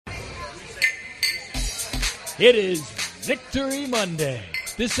It is Victory Monday,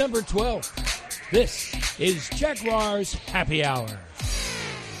 December 12th. This is Jaguars Happy Hour.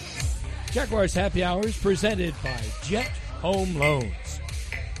 Jaguars Happy Hour is presented by Jet Home Loans.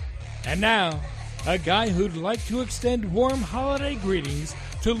 And now, a guy who'd like to extend warm holiday greetings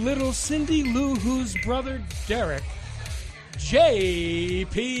to little Cindy Lou Who's brother Derek,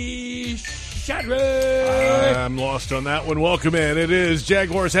 J.P. Shadrick. I'm lost on that one. Welcome in. It is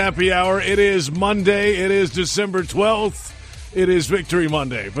Jaguars Happy Hour. It is Monday. It is December 12th. It is Victory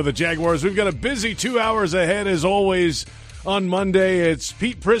Monday for the Jaguars. We've got a busy 2 hours ahead as always on Monday. It's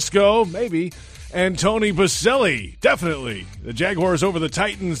Pete Prisco, maybe, and Tony Boselli, definitely. The Jaguars over the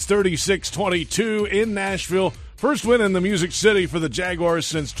Titans 36-22 in Nashville. First win in the Music City for the Jaguars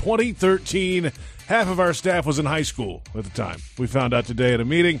since 2013. Half of our staff was in high school at the time. We found out today at a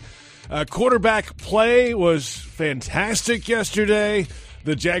meeting. Quarterback play was fantastic yesterday.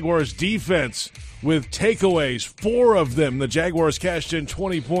 The Jaguars defense with takeaways, 4 of them. The Jaguars cashed in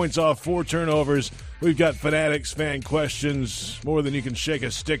 20 points off 4 turnovers. We've got Fanatics fan questions, more than you can shake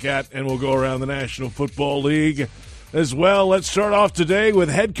a stick at, and we'll go around the National Football League as well. Let's start off today with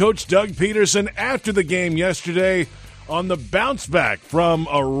head coach Doug Peterson after the game yesterday on the bounce back from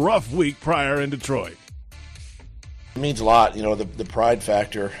a rough week prior in Detroit. It means a lot, the pride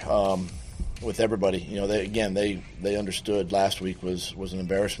factor with everybody. They understood last week was an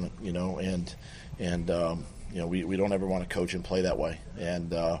embarrassment, and we don't ever want to coach and play that way.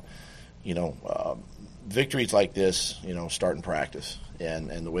 And victories like this, start in practice, and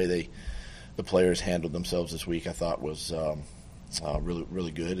the way the players handled themselves this week, I thought was really,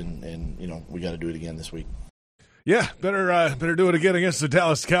 really good, and we got to do it again this week. Yeah, better do it again against the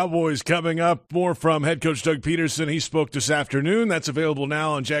Dallas Cowboys coming up. More from head coach Doug Peterson. He spoke this afternoon. That's available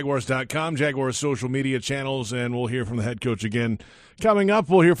now on Jaguars.com, Jaguars social media channels, and we'll hear from the head coach again. Coming up,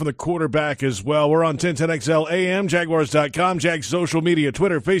 we'll hear from the quarterback as well. We're on 1010XL AM, Jaguars.com, Jag social media,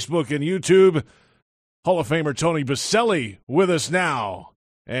 Twitter, Facebook, and YouTube. Hall of Famer Tony Boselli with us now.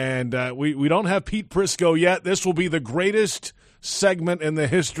 And we don't have Pete Prisco yet. This will be the greatest segment in the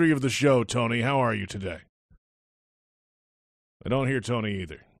history of the show, Tony. How are you today? I don't hear Tony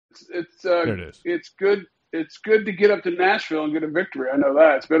either. There it is. It's good. It's good to get up to Nashville and get a victory. I know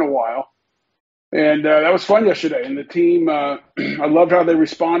that. It's been a while. And that was fun yesterday. And the team, I loved how they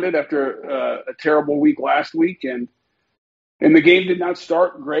responded after a terrible week last week. And the game did not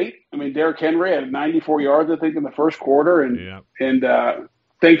start great. I mean, Derrick Henry had 94 yards, I think, in the first quarter. And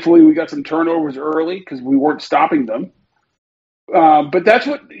thankfully we got some turnovers early because we weren't stopping them. But that's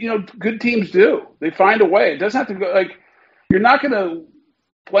what, good teams do. They find a way. It doesn't have to go like – you're not going to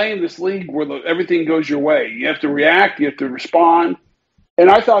play in this league where everything goes your way. You have to react. You have to respond. And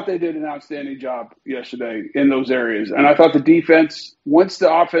I thought they did an outstanding job yesterday in those areas. And I thought the defense, once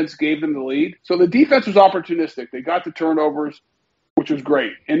the offense gave them the lead, so the defense was opportunistic. They got the turnovers, which was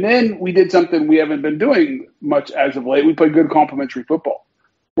great. And then we did something we haven't been doing much as of late. We played good complementary football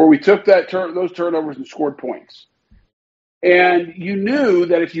where we took those turnovers and scored points. And you knew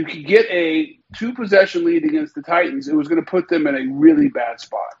that if you could get a 2-possession lead against the Titans, it was going to put them in a really bad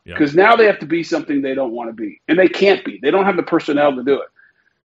spot. Because now they have to be something they don't want to be. And they can't be. They don't have the personnel to do it.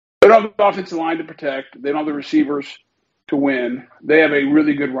 They don't have the offensive line to protect. They don't have the receivers to win. They have a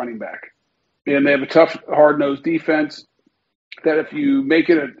really good running back. And they have a tough, hard-nosed defense that if you make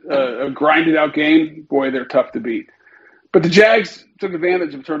it a grinded-out game, boy, they're tough to beat. But the Jags took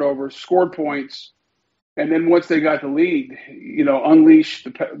advantage of turnovers, scored points, and then once they got the lead, unleash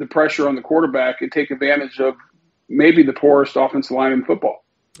the pressure on the quarterback and take advantage of maybe the poorest offensive line in football.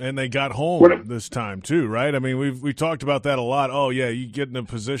 And they got home this time too, right? I mean, we talked about that a lot. Oh, yeah, you get in a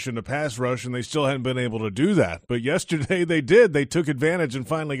position to pass rush, and they still hadn't been able to do that. But yesterday they did. They took advantage and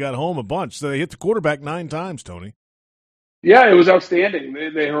finally got home a bunch. So they hit the quarterback 9 times, Tony. Yeah, it was outstanding.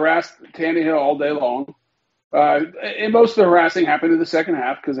 They harassed Tannehill all day long. And most of the harassing happened in the second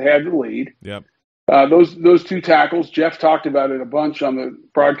half because they had the lead. Yep. Those 2 tackles, Jeff talked about it a bunch on the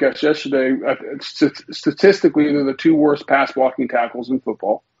broadcast yesterday. Statistically, they're the 2 worst pass blocking tackles in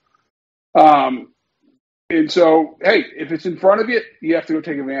football. And so, hey, if it's in front of you, you have to go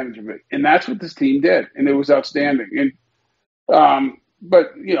take advantage of it. And that's what this team did, and it was outstanding. And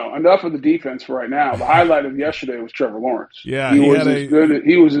but enough of the defense for right now. The highlight of yesterday was Trevor Lawrence. Yeah,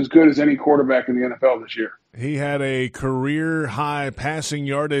 he was as good as any quarterback in the NFL this year. He had a career-high passing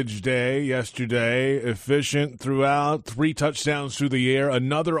yardage day yesterday, efficient throughout, 3 touchdowns through the air,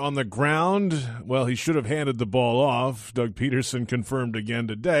 another on the ground. Well, he should have handed the ball off. Doug Peterson confirmed again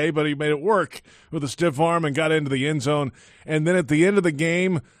today, but he made it work with a stiff arm and got into the end zone. And then at the end of the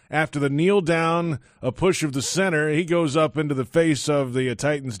game, after the kneel down, a push of the center, he goes up into the face of the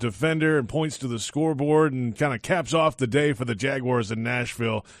Titans defender and points to the scoreboard and kind of caps off the day for the Jaguars in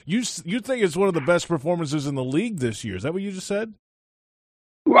Nashville. You think it's one of the best performances in the league this year? Is that what you just said?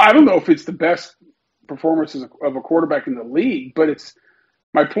 Well, I don't know if it's the best performances of a quarterback in the league, but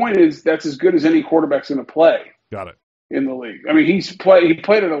my point is that's as good as any quarterback's going to play. Got it. In the league. I mean, he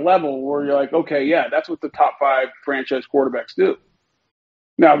played at a level where you're like, okay, yeah, that's what the top 5 franchise quarterbacks do.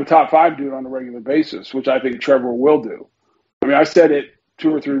 Now, the top 5 do it on a regular basis, which I think Trevor will do. I mean, I said it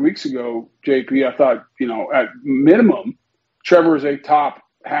 2 or 3 weeks ago, JP. I thought, at minimum, Trevor is a top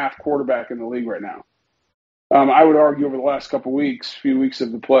half quarterback in the league right now. I would argue over the last few weeks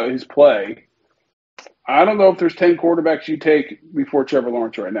of his play, I don't know if there's 10 quarterbacks you take before Trevor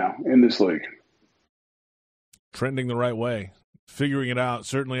Lawrence right now in this league. Trending the right way, figuring it out,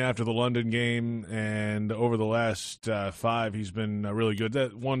 certainly after the London game, and over the last 5, he's been really good.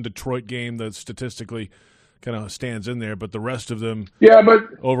 That one Detroit game that statistically kind of stands in there, but the rest of them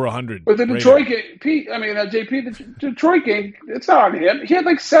over 100. But the Detroit game, Pete, JP, the Detroit game, it's not on him. He had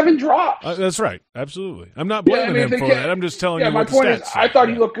like 7 drops. That's right. Absolutely. I'm not blaming him for that. I'm just telling you what the stats my point is, I thought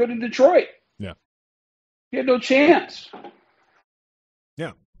he looked good in Detroit. Yeah. He had no chance.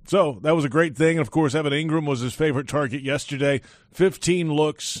 Yeah. So that was a great thing. And, of course, Evan Ingram was his favorite target yesterday. 15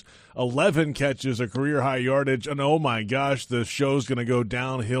 looks, 11 catches, a career-high yardage. And, oh, my gosh, the show's going to go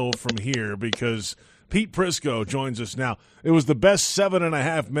downhill from here because Pete Prisco joins us now. It was the best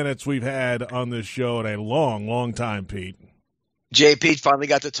 7.5 minutes we've had on this show in a long, long time, Pete. JP finally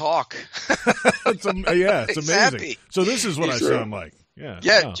got to talk. It's amazing. Happy. So this is what I sound like. Yeah,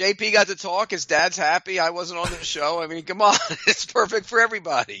 JP got to talk. His dad's happy. I wasn't on the show. I mean, come on. It's perfect for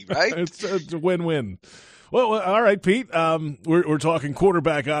everybody, right? It's a win-win. Well, all right, Pete. We're talking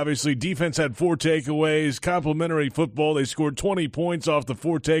quarterback, obviously. Defense had 4 takeaways. Complimentary football. They scored 20 points off the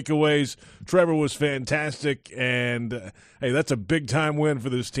 4 takeaways. Trevor was fantastic. And, hey, that's a big-time win for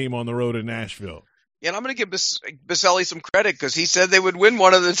this team on the road in Nashville. Yeah, and I'm going to give Baselli some credit because he said they would win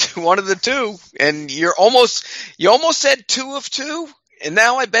one of the two. And you almost said 2 of 2. And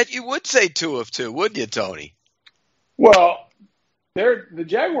now I bet you would say 2 of 2, wouldn't you, Tony? Well, the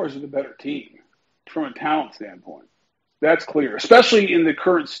Jaguars are the better team from a talent standpoint. That's clear, especially in the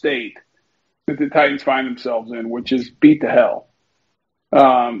current state that the Titans find themselves in, which is beat to hell.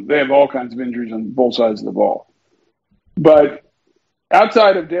 They have all kinds of injuries on both sides of the ball. But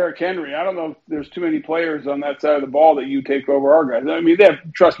outside of Derrick Henry, I don't know if there's too many players on that side of the ball that you take over our guys. I mean,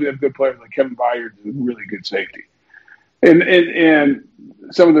 trust me, they have good players like Kevin Byard, is a really good safety. And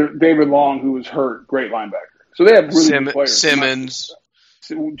some of the David Long, who was hurt, great linebacker. So they have really good players. Simmons.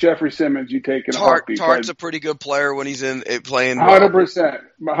 Jeffrey Simmons, you take in a heartbeat. Tart's a pretty good player when he's in playing.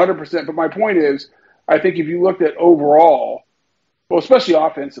 100%. But my point is, I think if you looked at overall, well, especially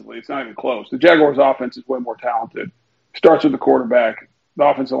offensively, it's not even close. The Jaguars' offense is way more talented. Starts with the quarterback. The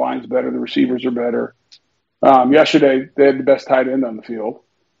offensive line is better. The receivers are better. Yesterday, they had the best tight end on the field.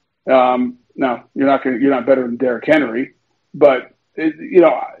 Now, you're not better than Derrick Henry, but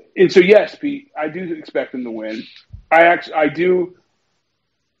and so yes, Pete, I do expect them to win. I do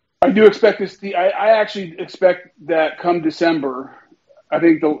expect this. I actually expect that come December,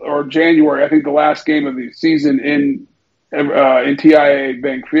 or January, I think the last game of the season in TIAA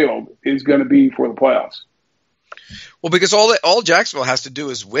Bank Field is going to be for the playoffs. Well, because all Jacksonville has to do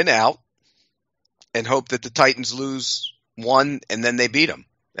is win out and hope that the Titans lose one, and then they beat them,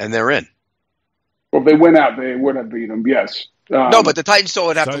 and they're in. Well, if they win out, they would have beat them, yes. No, but the Titans still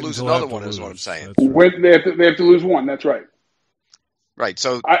would have to lose another one, is what I'm saying. Right. They have to lose one, that's right. Right,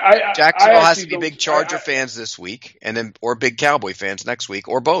 so Jacksonville has to be big Charger fans this week, or big Cowboy fans next week,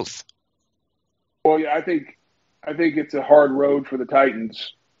 or both. Well, yeah, I think it's a hard road for the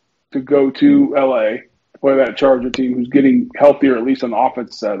Titans to go to L.A., to play that Charger team who's getting healthier, at least on the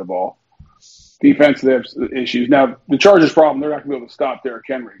offensive side of the ball. Defense, they have issues. Now, the Chargers' problem, they're not going to be able to stop Derrick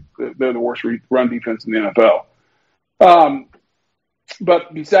Henry. They're the worst run defense in the NFL. But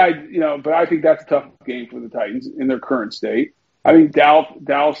but I think that's a tough game for the Titans in their current state. I think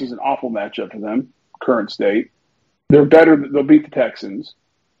Dallas is an awful matchup for them, current state. They're better. They'll beat the Texans.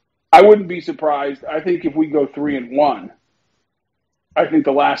 I wouldn't be surprised. I think if we go 3-1, I think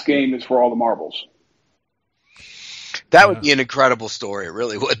the last game is for all the marbles. That would be an incredible story. It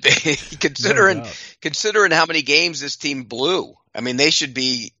really would be. Considering how many games this team blew. I mean, they should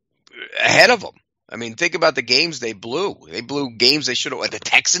be ahead of them. I mean, think about the games they blew. They blew games they should have, like the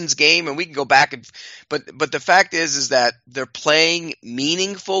Texans game, and we can go back but the fact is that they're playing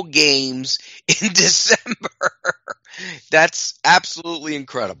meaningful games in December. That's absolutely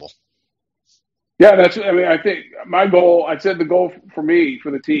incredible. Yeah, I think I said the goal for me,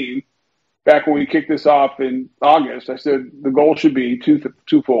 for the team, back when we kicked this off in August, I said the goal should be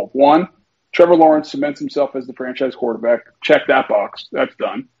twofold. One, Trevor Lawrence cements himself as the franchise quarterback. Check that box. That's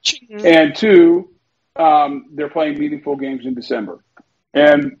done. And two, they're playing meaningful games in December.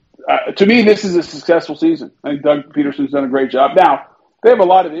 And to me, this is a successful season. I think Doug Peterson's done a great job. Now, they have a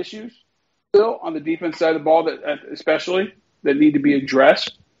lot of issues still on the defense side of the ball, especially that need to be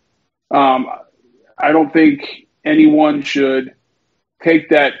addressed. I don't think anyone should take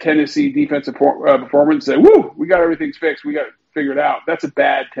that Tennessee defensive performance and say, woo, we got everything fixed. We got it figured out. That's a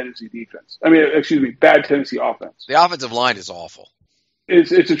bad Tennessee defense. Bad Tennessee offense. The offensive line is awful.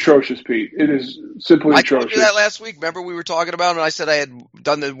 It's atrocious, Pete. It is simply atrocious. I told you that last week. Remember we were talking about it, and I said I had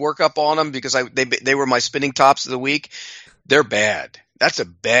done the workup on them because they were my spinning tops of the week. They're bad. That's a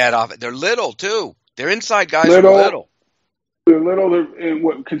bad offense. They're little, too. Their inside guys are little. They're little. And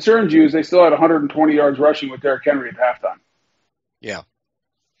what concerns you is they still had 120 yards rushing with Derrick Henry at halftime. Yeah.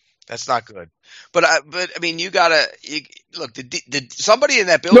 That's not good. But I mean, you gotta look. Somebody in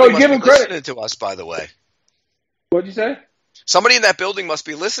that building must be listening to us. By the way, what'd you say? Somebody in that building must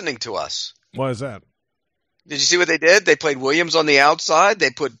be listening to us. Why is that? Did you see what they did? They played Williams on the outside. They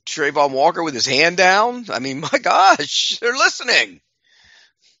put Trayvon Walker with his hand down. I mean, my gosh, they're listening.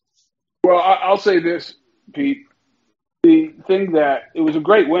 Well, I'll say this, Pete. The thing that it was a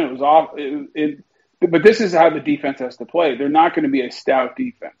great win. It was off. But this is how the defense has to play. They're not going to be a stout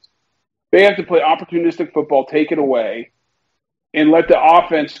defense. They have to play opportunistic football, take it away, and let the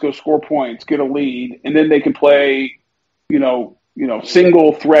offense go score points, get a lead, and then they can play,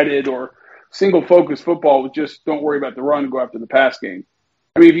 single-threaded or single-focused football with just don't worry about the run and go after the pass game.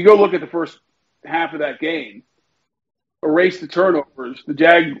 I mean, if you go look at the first half of that game, erase the turnovers, the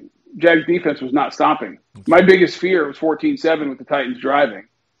Jags defense was not stopping. My biggest fear was 14-7 with the Titans driving.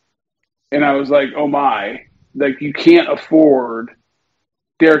 And I was like, oh, my. Like, you can't afford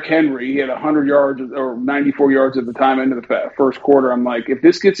Derrick Henry. He had 100 yards or 94 yards at the time into the first quarter. I'm like, if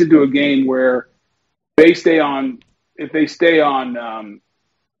this gets into a game where they stay on ahead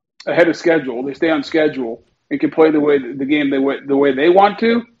of schedule, they stay on schedule and can play the way they want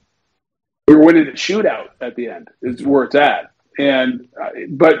to, we're winning a shootout at the end is where it's at.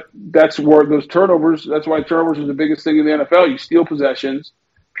 But that's where those turnovers, that's why turnovers is the biggest thing in the NFL. You steal possessions.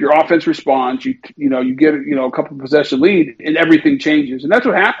 If your offense responds, you get a couple possession lead and everything changes. And that's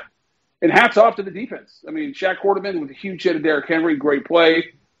what happened. And hats off to the defense. I mean, Shaq Quarterman with a huge hit of Derrick Henry, great play.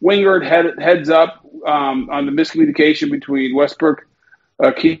 Wingard heads up on the miscommunication between Westbrook,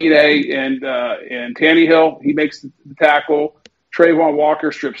 Keeney, and Tannehill. He makes the tackle. Trayvon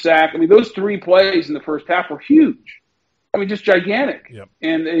Walker strip sack. I mean, those three plays in the first half were huge. I mean, just gigantic. Yep.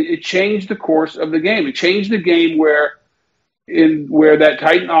 And it changed the course of the game. It changed the game where that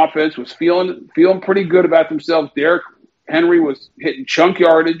Titan offense was feeling pretty good about themselves. Derrick Henry was hitting chunk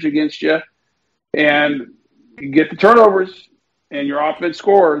yardage against you, and you get the turnovers, and your offense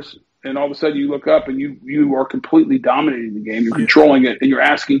scores, and all of a sudden you look up and you are completely dominating the game. You're controlling it, and you're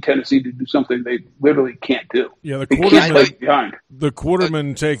asking Tennessee to do something they literally can't do. Yeah, the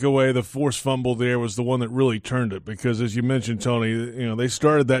Quarterman takeaway, the forced fumble there was the one that really turned it because, as you mentioned, Tony, they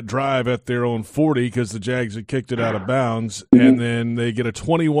started that drive at their own 40 because the Jags had kicked it out of bounds, and then they get a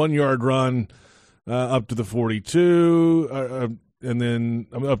 21-yard run up to the 42, and then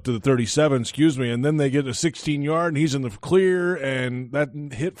up to the 37, and then they get a 16-yard, and he's in the clear, and that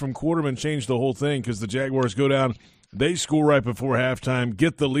hit from Quarterman changed the whole thing because the Jaguars go down. They score right before halftime,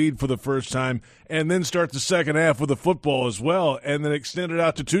 get the lead for the first time, and then start the second half with a football as well, and then extend it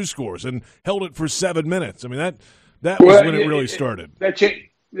out to 2 scores and held it for 7 minutes. I mean, that was when it really started. That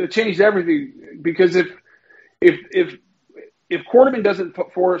changed everything because if Quarterman doesn't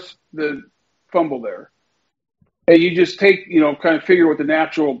force the fumble there, and you just take, kind of figure what the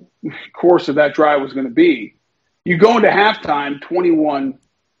natural course of that drive was going to be, you go into halftime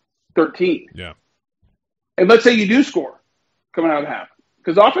 21-13. Yeah. And let's say you do score coming out of half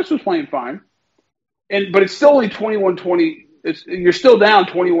because offense was playing fine, but it's still only 21-20. You're still down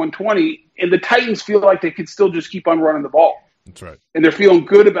 21-20, and the Titans feel like they could still just keep on running the ball. That's right. And they're feeling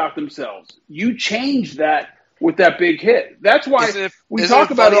good about themselves. You change that with that big hit. That's why we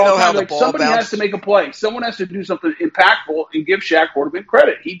talk about it all the time. Like somebody has to make a play. Someone has to do something impactful and give Shaq Quarterman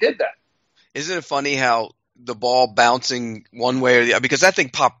credit. He did that. Isn't it funny how the ball bouncing one way or the other? Because that thing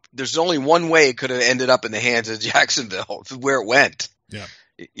popped. There's only one way it could have ended up in the hands of Jacksonville, where it went. Yeah.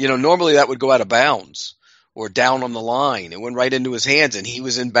 Normally that would go out of bounds or down on the line. It went right into his hands, and he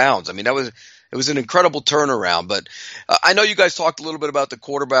was in bounds. I mean, it was an incredible turnaround. But I know you guys talked a little bit about the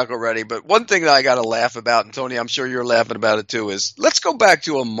quarterback already, but one thing that I got to laugh about, and Tony, I'm sure you're laughing about it too, is let's go back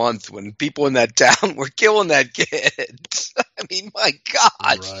to a month when people in that town were killing that kid. I mean, my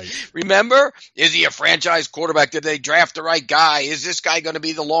gosh. Right. Remember? Is he a franchise quarterback? Did they draft the right guy? Is this guy going to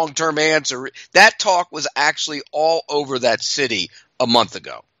be the long-term answer? That talk was actually all over that city a month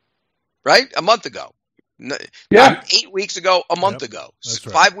ago. Right? A month ago. Yeah. 8 weeks ago, a month ago,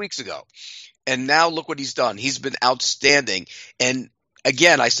 right. 5 weeks ago. And now look what he's done. He's been outstanding. And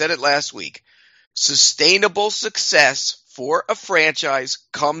again, I said it last week, sustainable success for a franchise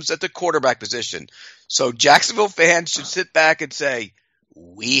comes at the quarterback position. So Jacksonville fans should sit back and say,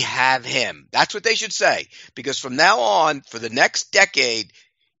 we have him. That's what they should say. Because from now on, for the next decade,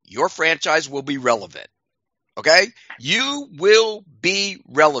 your franchise will be relevant. Okay? You will be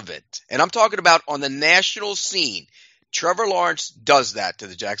relevant. And I'm talking about on the national scene. Trevor Lawrence does that to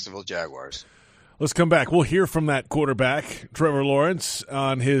the Jacksonville Jaguars. Let's come back. We'll hear from that quarterback, Trevor Lawrence,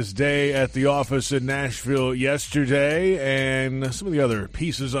 on his day at the office in Nashville yesterday, and some of the other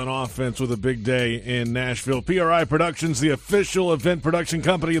pieces on offense with a big day in Nashville. PRI Productions, the official event production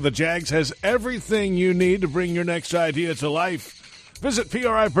company of the Jags, has everything you need to bring your next idea to life. Visit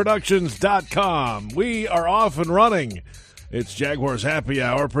PRIProductions.com. We are off and running. It's Jaguars Happy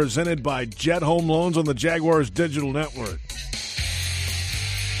Hour, presented by Jet Home Loans on the Jaguars Digital Network.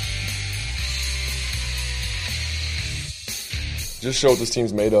 Just show what this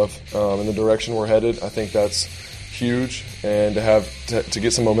team's made of and the direction we're headed. I think that's huge. And to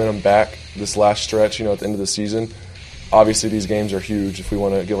get some momentum back this last stretch, at the end of the season, obviously these games are huge if we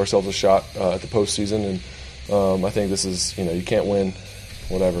want to give ourselves a shot at the postseason. And I think this is, you can't win,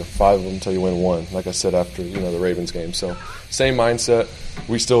 5 of them until you win 1, like I said after, the Ravens game. So same mindset.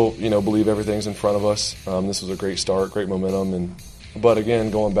 We still, believe everything's in front of us. This was a great start, great momentum. But again,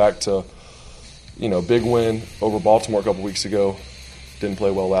 going back to, big win over Baltimore a couple weeks ago, didn't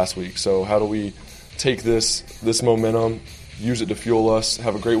play well last week. So how do we take this momentum, use it to fuel us,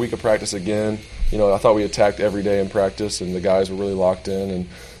 have a great week of practice again? I thought we attacked every day in practice, and the guys were really locked in, and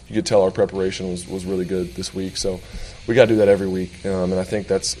you could tell our preparation was really good this week. So we got to do that every week, and I think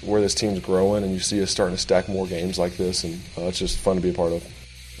that's where this team's growing, and you see us starting to stack more games like this, and it's just fun to be a part of.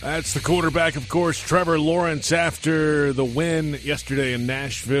 That's the quarterback, of course, Trevor Lawrence, after the win yesterday in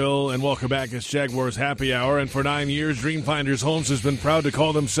Nashville. And welcome back. It's Jaguars Happy Hour. And for 9 years, Dreamfinders Homes has been proud to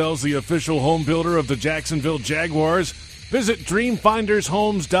call themselves the official home builder of the Jacksonville Jaguars. Visit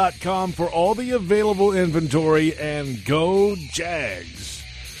DreamFindersHomes.com for all the available inventory, and go Jags.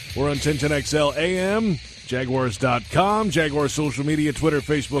 We're on 1010XL AM, Jaguars.com, Jaguars social media, Twitter,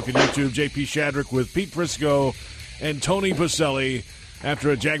 Facebook, and YouTube. JP Shadrick with Pete Prisco and Tony Pacelli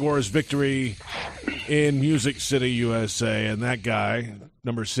after a Jaguars victory in Music City, USA. And that guy,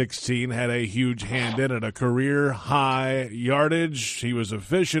 number 16, had a huge hand in it, a career-high yardage. He was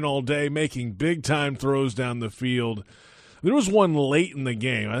efficient all day, making big-time throws down the field. There was one late in the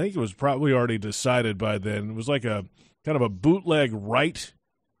game. I think it was probably already decided by then. It was like a kind of a bootleg right,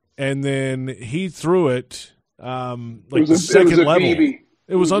 and then he threw it the second level. BB.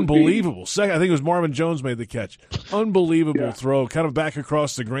 It was unbelievable. I think it was Marvin Jones made the catch. Unbelievable throw, kind of back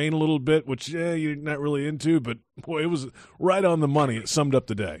across the grain a little bit, which you're not really into, but boy, it was right on the money. It summed up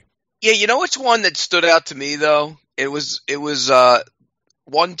the day. Yeah, you know which one that stood out to me though? It was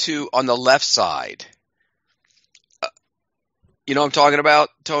 1-2 on the left side. You know what I'm talking about,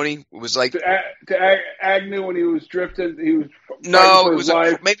 Tony? It was like to Agnew when he was drifting. He was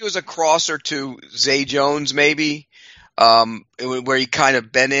maybe it was a crosser to Zay Jones, maybe. Where he kind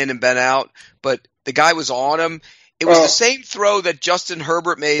of bent in and bent out, but the guy was on him. It was the same throw that Justin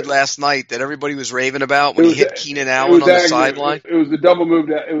Herbert made last night that everybody was raving about when he hit Keenan Allen on the sideline. It was the double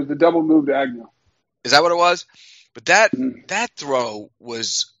move. It was the double move to Agnew. Is that what it was? But that throw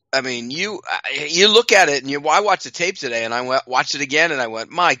was. I mean, you look at it and I watched the tape today and I watched it again and I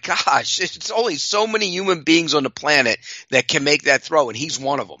went, my gosh, it's only so many human beings on the planet that can make that throw, and he's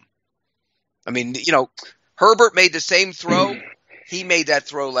one of them. I mean, Herbert made the same throw. He made that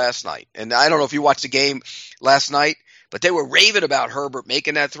throw last night. And I don't know if you watched the game last night, but they were raving about Herbert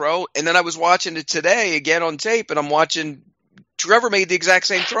making that throw. And then I was watching it today again on tape, and I'm watching Trevor made the exact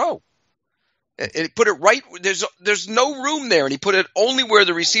same throw. It put it right. There's no room there, and he put it only where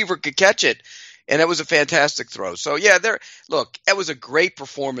the receiver could catch it. And it was a fantastic throw. So, yeah, it was a great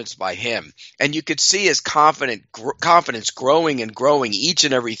performance by him. And you could see his confidence growing and growing each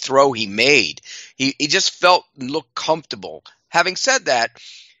and every throw he made. He just felt and looked comfortable. Having said that,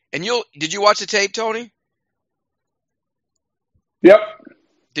 and did you watch the tape, Tony? Yep.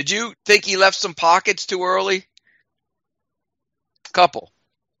 Did you think he left some pockets too early? Couple.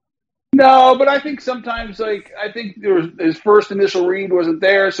 No, but I think sometimes, his first initial read wasn't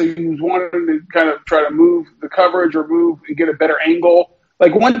there, so he was wanting to kind of try to move the coverage or move and get a better angle.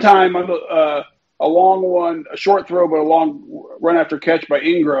 Like one time on a short throw, but a long run after catch by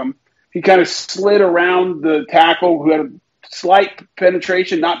Ingram, he kind of slid around the tackle who had a slight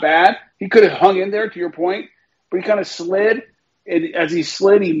penetration, not bad. He could have hung in there, to your point, but he kind of slid. And as he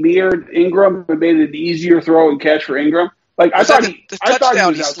slid, he mirrored Ingram and made it an easier throw and catch for Ingram. Like I thought, the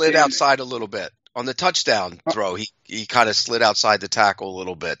touchdown he slid outside a little bit. On the touchdown throw, he kind of slid outside the tackle a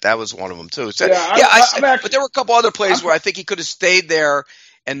little bit. That was one of them too. So, but there were a couple other plays where I think he could have stayed there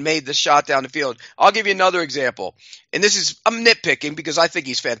and made the shot down the field. I'll give you another example, and I'm nitpicking because I think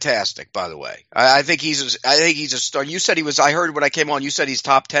he's fantastic. By the way, I think he's a star. You said he was. I heard when I came on, you said he's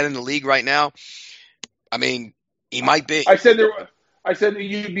top 10 in the league right now. I mean, he might be. I said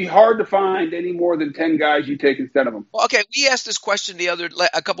you'd be hard to find any more than 10 guys you take instead of him. Well, okay, we asked this question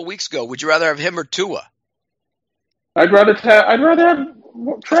a couple weeks ago. Would you rather have him or Tua? I'd rather have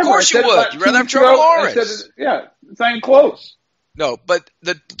Trevor. Of course you would. You'd rather have Trevor Lawrence. It's not even close. No, but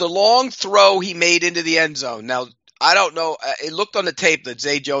the long throw he made into the end zone. Now, I don't know. It looked on the tape that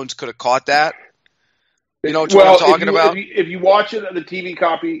Zay Jones could have caught that. You know what I'm talking about? If you watch it on the TV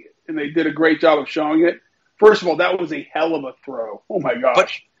copy, and they did a great job of showing it, first of all, that was a hell of a throw. Oh, my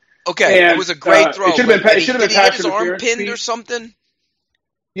gosh. It was a great throw. It should have been pass interference. Did he hit his arm pinned or something?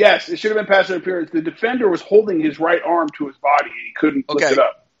 Yes, it should have been pass interference. The defender was holding his right arm to his body, and he couldn't lift it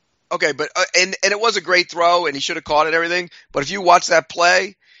up. Okay, but and it was a great throw, and he should have caught it and everything. But if you watch that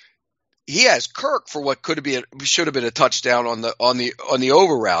play, he has Kirk for what should have been a touchdown on the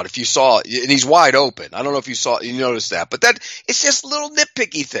over route. If you saw it, and he's wide open. I don't know if you noticed that, but it's just little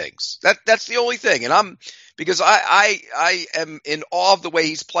nitpicky things. That's the only thing, and because I am in awe of the way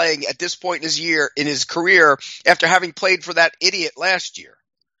he's playing at this point in his career after having played for that idiot last year.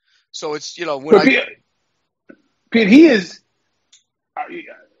 So it's Pete, he is.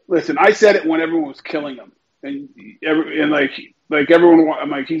 Listen, I said it when everyone was killing him, and everyone. I'm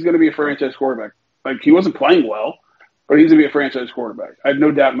like, he's going to be a franchise quarterback. Like, he wasn't playing well, but he's going to be a franchise quarterback. I have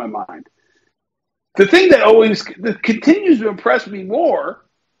no doubt in my mind. The thing that continues to impress me more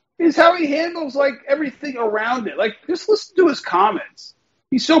is how he handles everything around it. Like, just listen to his comments.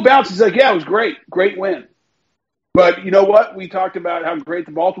 He's so balanced. He's like, yeah, it was great win. But you know what? We talked about how great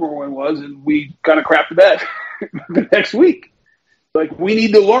the Baltimore win was, and we kind of crapped the bed the next week. Like, we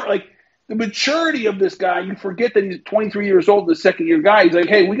need to learn, the maturity of this guy. You forget that he's 23 years old, the second-year guy. He's like,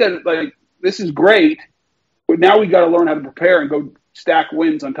 hey, we got to, this is great, but now we got to learn how to prepare and go stack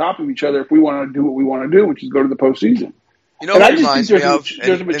wins on top of each other if we want to do what we want to do, which is go to the postseason. You know,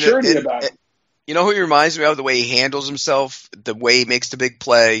 there's a maturity about him. You know who he reminds me of? The way he handles himself, the way he makes the big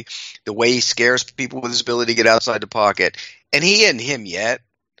play, the way he scares people with his ability to get outside the pocket. And he isn't him yet,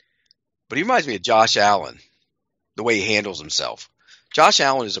 but he reminds me of Josh Allen, the way he handles himself. Josh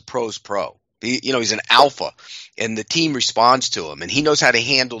Allen is a pro's pro. He's an alpha, and the team responds to him, and he knows how to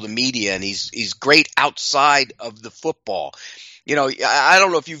handle the media, and he's great outside of the football. You know, I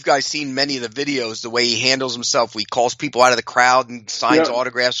don't know if you guys seen many of the videos, the way he handles himself. He calls people out of the crowd and signs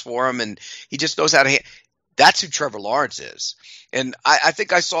autographs for him, and he just knows how to that's who Trevor Lawrence is. And I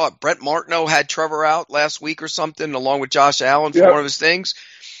think I saw it. Brent Martineau had Trevor out last week or something, along with Josh Allen for one of his things.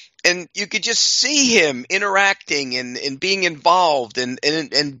 And you could just see him interacting and being involved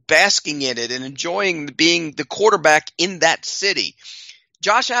and basking in it and enjoying being the quarterback in that city.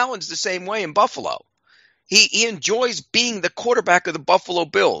 Josh Allen's the same way in Buffalo. He enjoys being the quarterback of the Buffalo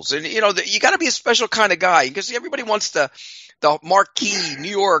Bills. And, you got to be a special kind of guy because everybody wants the marquee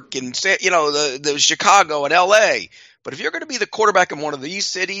New York and, the Chicago and L.A. But if you're going to be the quarterback in one of these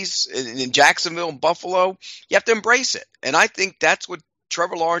cities, in Jacksonville and Buffalo, you have to embrace it. And I think that's what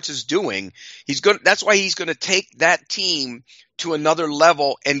Trevor Lawrence is doing. That's why he's going to take that team to another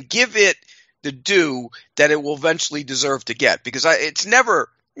level and give it the due that it will eventually deserve to get. Because it's never,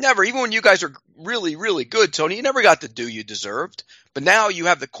 even when you guys are really, really good, Tony, you never got the due you deserved. But now you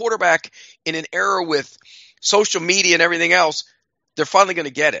have the quarterback in an era with social media and everything else. They're finally going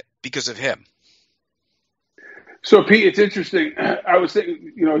to get it because of him. So, Pete, it's interesting. I was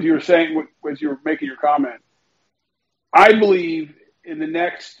thinking, as you were saying, as you were making your comment, I believe in the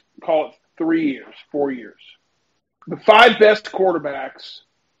next, call it 4 years, the 5 best quarterbacks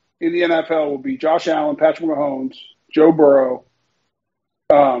in the NFL will be Josh Allen, Patrick Mahomes, Joe Burrow,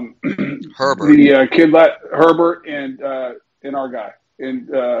 Herbert, the kid Herbert, and our guy. And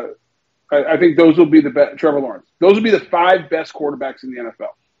I think those will be the best. Trevor Lawrence. Those will be the 5 best quarterbacks in the NFL.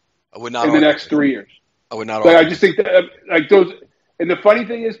 I would not in the next 3 years. I would not. I just think that those. And the funny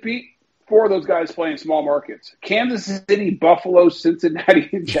thing is, Pete, 4 of those guys play in small markets: Kansas City, Buffalo, Cincinnati,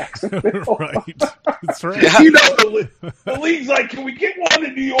 and Jacksonville. Right. That's right. Yeah. You know, the league's like, can we get one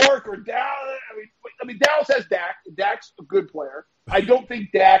in New York or Dallas? I mean, Dallas has Dak. Dak's a good player. I don't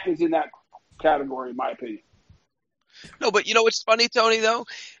think Dak is in that category, in my opinion. No, but you know what's funny, Tony, though?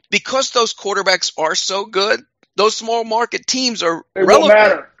 Because those quarterbacks are so good, those small market teams are relevant. Won't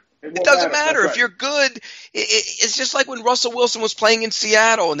matter. It doesn't matter. Right. If you're good, it's just like when Russell Wilson was playing in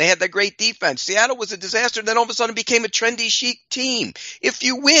Seattle and they had that great defense. Seattle was a disaster, then all of a sudden became a trendy chic team. If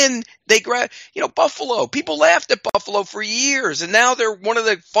you win, they grab, Buffalo. People laughed at Buffalo for years, and now they're one of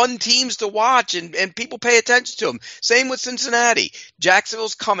the fun teams to watch, and people pay attention to them. Same with Cincinnati.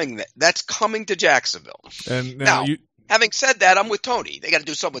 Jacksonville's coming. That's coming to Jacksonville. And now having said that, I'm with Tony. They got to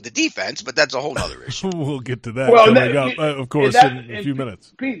do something with the defense, but that's a whole other issue. We'll get to that coming up, of course, in a few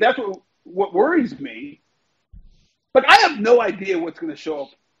minutes. Pete, that's what worries me. But I have no idea what's going to show up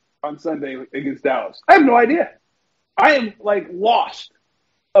on Sunday against Dallas. I have no idea. I am, lost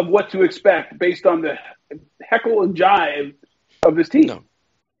of what to expect based on the heckle and jive of this team. No.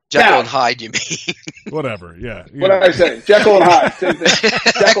 Jekyll and Hyde, you mean? Whatever, yeah. What did I say? Jekyll and Hyde. Same thing.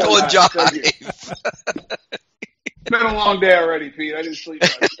 Jekyll and jive. It's been a long day already, Pete. I didn't sleep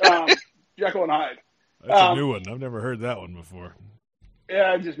much. Jekyll and Hyde. That's a new one. I've never heard that one before.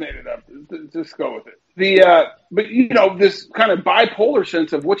 Yeah, I just made it up. Just go with it. But this kind of bipolar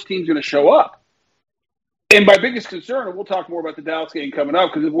sense of which team's going to show up. And my biggest concern, and we'll talk more about the Dallas game coming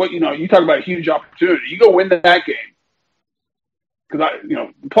up, because you talk about a huge opportunity. You go win that game, because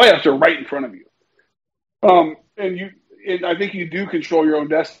the playoffs are right in front of you. And I think you do control your own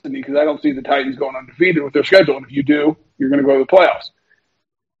destiny, because I don't see the Titans going undefeated with their schedule. And if you do, you're going to go to the playoffs.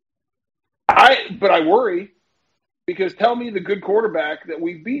 But I worry, because tell me the good quarterback that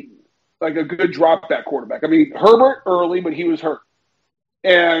we've beaten, like a good drop-back quarterback. I mean, Herbert early, but he was hurt.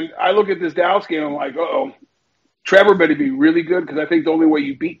 And I look at this Dallas game, I'm like, uh-oh, Trevor better be really good, because I think the only way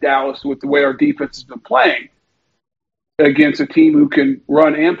you beat Dallas with the way our defense has been playing against a team who can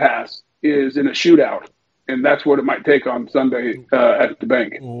run and pass is in a shootout. And that's what it might take on Sunday at the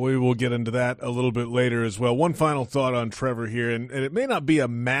bank. We will get into that a little bit later as well. One final thought on Trevor here, and it may not be a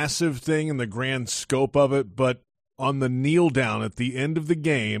massive thing in the grand scope of it, but on the kneel down at the end of the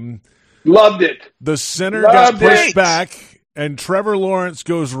game, loved it. The center got pushed back, and Trevor Lawrence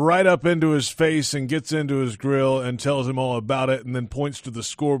goes right up into his face and gets into his grill and tells him all about it, and then points to the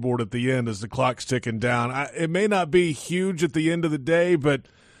scoreboard at the end as the clock's ticking down. It may not be huge at the end of the day, but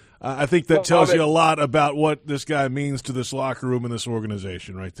I think that tells you a lot about what this guy means to this locker room and this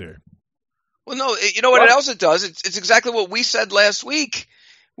organization right there. Well, no, you know what else it does? It's exactly what we said last week.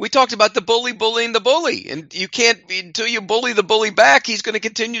 We talked about the bully bullying the bully, and you can't, until you bully the bully back, he's going to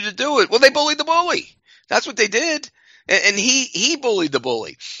continue to do it. Well, they bullied the bully. That's what they did. And he bullied the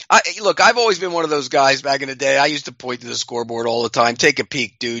bully. Look, I've always been one of those guys back in the day. I used to point to the scoreboard all the time. Take a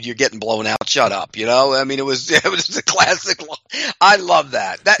peek, dude. You're getting blown out. Shut up. I mean, it was a classic. I love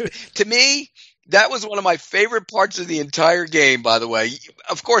that. To me, that was one of my favorite parts of the entire game, by the way.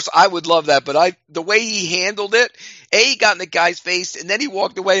 Of course, I would love that, but the way he handled it, he got in the guy's face, and then he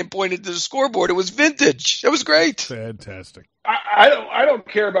walked away and pointed to the scoreboard. It was vintage. It was great. Fantastic. I don't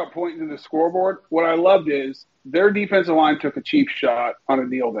care about pointing to the scoreboard. What I loved is their defensive line took a cheap shot on a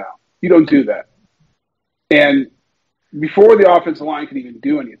kneel down. You don't do that. And before the offensive line could even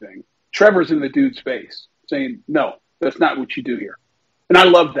do anything, Trevor's in the dude's face saying, no, that's not what you do here. And I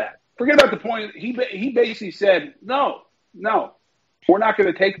love that. Forget about the point. He basically said, no, we're not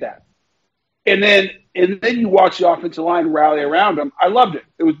going to take that. And then you watch the offensive line rally around him. I loved it.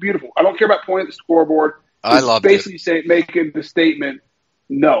 It was beautiful. I don't care about pointing at the scoreboard. I loved it. Basically making the statement,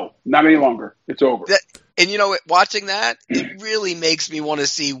 no, not any longer. It's over. And watching that, it really makes me want to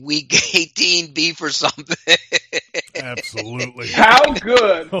see Week 18 be for something. Absolutely. How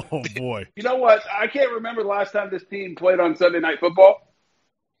good. Oh, boy. You know what? I can't remember the last time this team played on Sunday Night Football.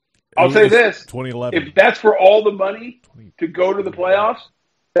 I'll say this. 2011. If that's for all the money to go to the playoffs,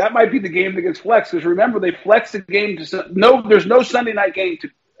 that might be the game that gets flexed. Because remember, they flex the game to there's no Sunday night game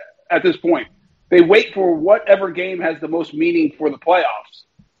at this point. They wait for whatever game has the most meaning for the playoffs.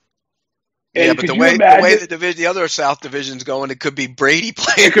 And yeah, but the way the other South Division's going, it could be Brady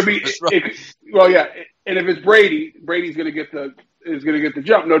playing. It could be. Yeah, and if it's Brady, Brady's going to get the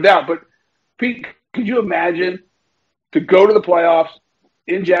jump, no doubt. But Pete, could you imagine to go to the playoffs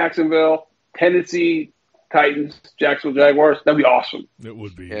in Jacksonville, Tennessee Titans, Jacksonville Jaguars? That'd be awesome. It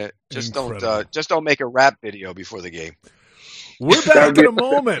would be. Yeah, just don't make a rap video before the game. We're back in a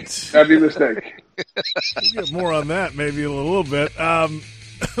moment. That'd be a mistake. We'll get more on that maybe in a little bit.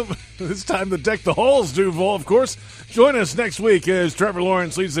 It's time to deck the halls, Duval, of course. Join us next week as Trevor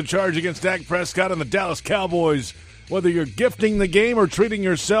Lawrence leads the charge against Dak Prescott and the Dallas Cowboys. Whether you're gifting the game or treating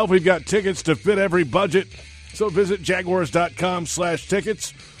yourself, we've got tickets to fit every budget. So visit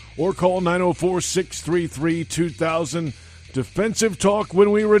Jaguars.com/tickets or call 904-633-2000. Defensive talk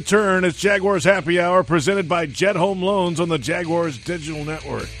when we return. It's Jaguars Happy Hour presented by Jet Home Loans on the Jaguars Digital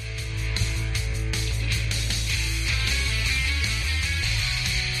Network.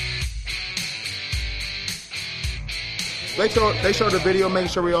 They showed the video, making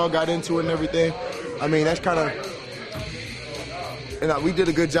sure we all got into it and everything. I mean, that's kind of, we did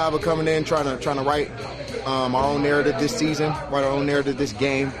a good job of coming in, trying to write our own narrative this season, write our own narrative this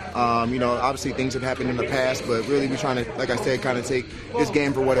game. Obviously things have happened in the past, but really we're trying to, like I said, kind of take this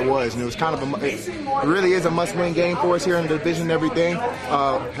game for what it was. And it was kind of it really is a must-win game for us here in the division and everything.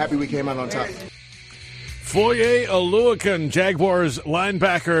 Happy we came out on top. Foye Oluokun, Jaguars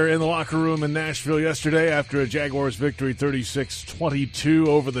linebacker, in the locker room in Nashville yesterday after a Jaguars victory 36-22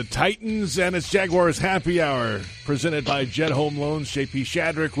 over the Titans. And it's Jaguars Happy Hour presented by Jet Home Loans. J.P.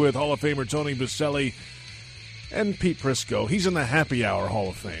 Shadrick with Hall of Famer Tony Boselli and Pete Prisco. He's in the Happy Hour Hall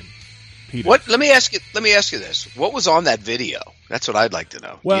of Fame. Pete, what? Let me ask you this. What was on that video? That's what I'd like to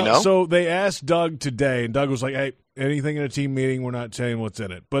know. Well, do you know? So they asked Doug today, and Doug was like, hey, anything in a team meeting, we're not saying what's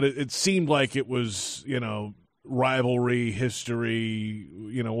in it. But it seemed like it was, rivalry, history,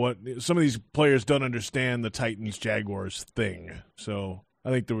 what some of these players don't understand the Titans-Jaguars thing. So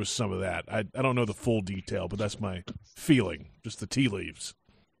I think there was some of that. I don't know the full detail, but that's my feeling, just the tea leaves.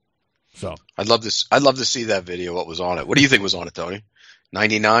 So I'd love to see that video, what was on it. What do you think was on it, Tony?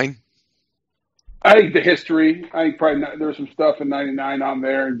 99? I think the history. I think probably there was some stuff in 99 on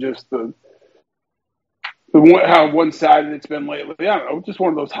there, and just how one-sided it's been lately. I don't know, just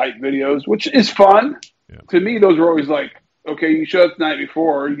one of those hype videos, which is fun. Yeah. To me, those are always like, okay, you show up the night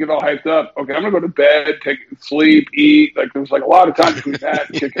before, you get all hyped up. Okay, I'm going to go to bed, sleep, eat. Like, there was like a lot of time between that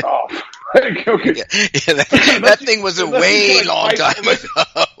and kick it off. Like, okay. Yeah, that thing was a way long time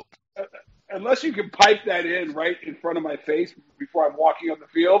ago. Unless you can pipe that in right in front of my face before I'm walking on the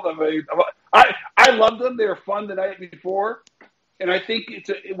field. I loved them. They were fun the night before. And I think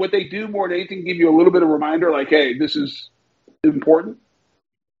what they do more than anything, give you a little bit of a reminder, like, hey, this is important.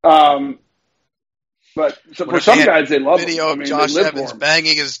 But for some guys, they love video it. of Josh Evans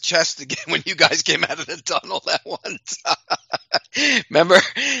banging his chest again when you guys came out of the tunnel that one time. Remember?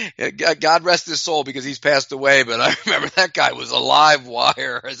 God rest his soul because he's passed away, but I remember that guy was a live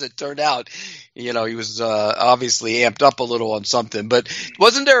wire, as it turned out. He was obviously amped up a little on something. But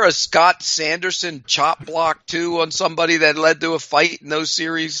wasn't there a Scott Sanderson chop block, too, on somebody that led to a fight in those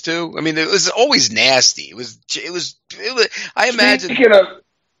series, too? I mean, it was always nasty. It was I imagine.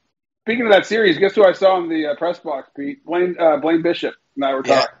 Speaking of that series, guess who I saw in the press box, Pete? Blaine Bishop and I were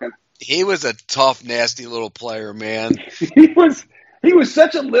talking. He was a tough, nasty little player, man. He was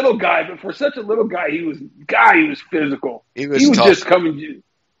such a little guy, but for such a little guy, he was physical. He was tough. Just coming.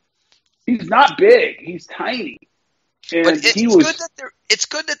 He's not big. He's tiny. And but it's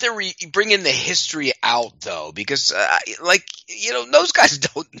good that they're bringing the history out, though, because those guys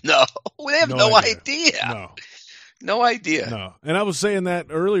don't know. They have no idea. No idea. No. And I was saying that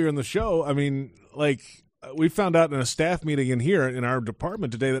earlier in the show. I mean, we found out in a staff meeting in here in our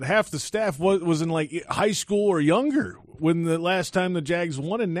department today that half the staff was in high school or younger when the last time the Jags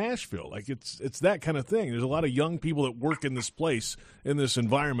won in Nashville. It's that kind of thing. There's a lot of young people that work in this place, in this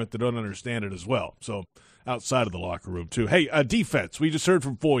environment, that don't understand it as well. So outside of the locker room too. Hey, defense. We just heard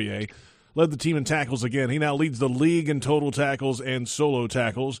from Foye. Led the team in tackles again. He now leads the league in total tackles and solo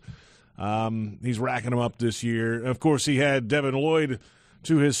tackles. He's racking them up this year. And of course, he had Devin Lloyd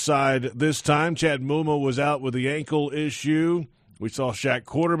to his side this time. Chad Muma was out with the ankle issue. We saw Shaq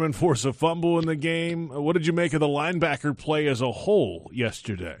Quarterman force a fumble in the game. What did you make of the linebacker play as a whole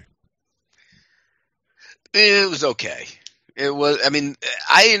yesterday? It was okay. It was. I mean,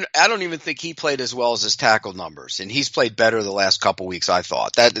 I don't even think he played as well as his tackle numbers, and he's played better the last couple weeks. I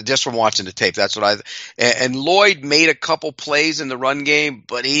thought that just from watching the tape. That's what and Lloyd made a couple plays in the run game,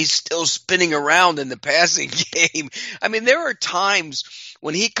 but he's still spinning around in the passing game. I mean, there are times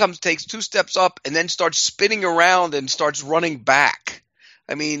when he takes two steps up and then starts spinning around and starts running back.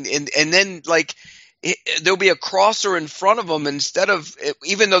 I mean, and then there'll be a crosser in front of him. Instead of,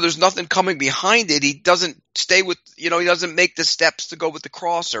 even though there's nothing coming behind it, he doesn't stay with, he doesn't make the steps to go with the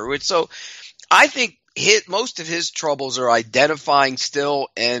crosser. So I think most of his troubles are identifying still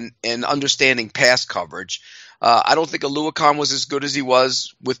and understanding pass coverage. I don't think Oluokun was as good as he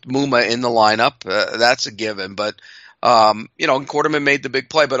was with Muma in the lineup. That's a given. But, and Quarterman made the big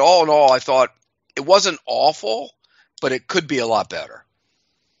play. But all in all, I thought it wasn't awful, but it could be a lot better.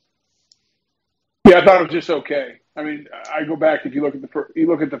 Yeah, I thought it was just okay. I mean, I go back, if you look at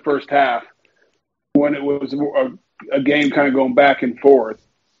the first half, when it was a game kind of going back and forth,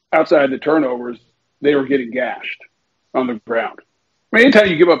 outside the turnovers, they were getting gashed on the ground. I mean, anytime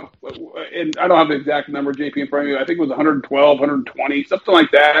you give up, and I don't have the exact number, JP, in front of me, I think it was 112, 120, something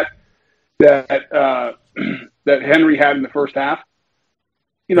like that Henry had in the first half.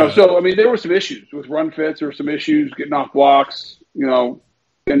 So, I mean, there were some issues with run fits. There were some issues getting off blocks,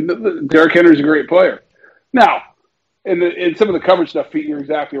 and Derrick Henry's a great player. Now, in some of the coverage stuff, Pete, you're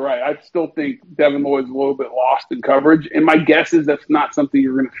exactly right. I still think Devin Lloyd's a little bit lost in coverage, and my guess is that's not something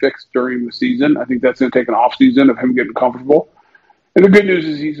you're going to fix during the season. I think that's going to take an off season of him getting comfortable. And the good news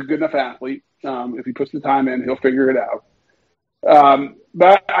is he's a good enough athlete. If he puts the time in, he'll figure it out.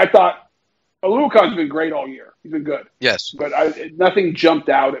 But I thought Oluokan's been great all year. He's been good. Yes. But nothing jumped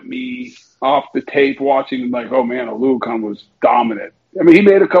out at me off the tape watching him like, oh, man, Oluokan was dominant. I mean, he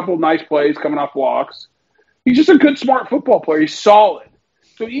made a couple nice plays coming off blocks. He's just a good, smart football player. He's solid.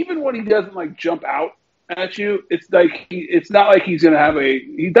 So even when he doesn't, jump out at you, it's not like he's going to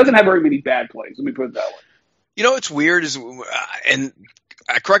he doesn't have very many bad plays. Let me put it that way. It's weird and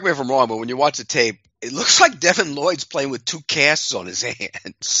correct me if I'm wrong, but when you watch the tape, it looks like Devin Lloyd's playing with two casts on his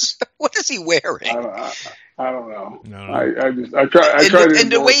hands. What is he wearing? I don't know. No. I try to.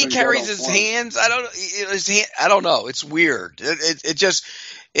 And the way he carries his hands, I don't know. It's weird.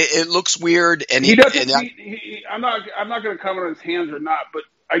 It looks weird. And he doesn't. I'm not going to comment on his hands or not, but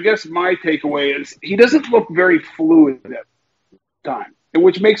I guess my takeaway is he doesn't look very fluid at the time,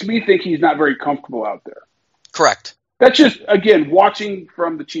 which makes me think he's not very comfortable out there. Correct. That's just, again, watching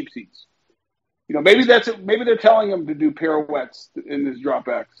from the cheap seats. Maybe they're telling him to do pirouettes in his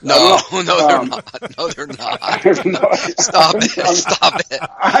dropbacks. No, they're not. No, they're not. Stop it.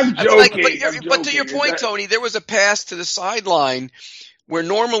 I'm joking. But to your point, Tony, there was a pass to the sideline where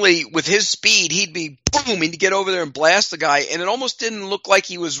normally with his speed, he'd be boom, he'd get over there and blast the guy, and it almost didn't look like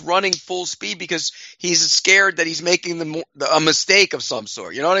he was running full speed because he's scared that he's making a mistake of some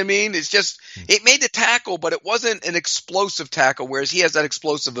sort. You know what I mean? It's just it made the tackle, but it wasn't an explosive tackle, whereas he has that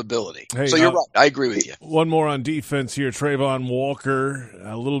explosive ability. Hey, so you're right. I agree with you. One more on defense here. Trayvon Walker,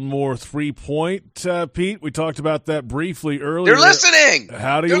 a little more 3-point, Pete. We talked about that briefly earlier. They're listening.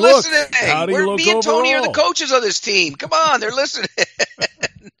 How do you look? Listening. How do you look me and Tony overall? are the coaches of this team. Come on, they're listening.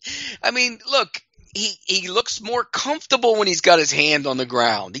 I mean, look, he looks more comfortable when he's got his hand on the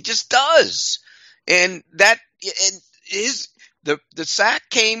ground. He just does. And the sack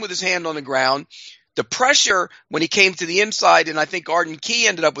came with his hand on the ground. The pressure when he came to the inside, and I think Arden Key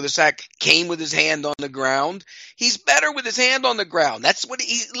ended up with a sack, came with his hand on the ground. He's better with his hand on the ground. That's what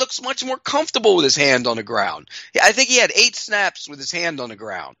he looks much more comfortable with his hand on the ground. I think he had 8 snaps with his hand on the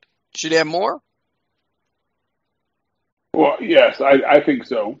ground. Should he have more? Well, yes, I think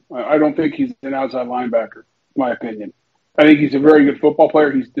so. I don't think he's an outside linebacker, in my opinion. I think he's a very good football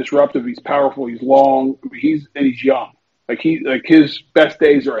player. He's disruptive. He's powerful. He's long. He's young. His best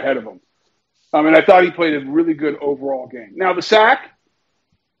days are ahead of him. And I thought he played a really good overall game. Now the sack,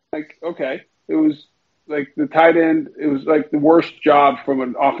 it was the tight end. It was the worst job from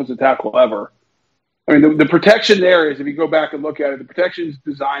an offensive tackle ever. I mean, the protection there is, if you go back and look at it, the protection is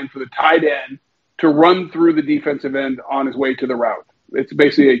designed for the tight end to run through the defensive end on his way to the route. It's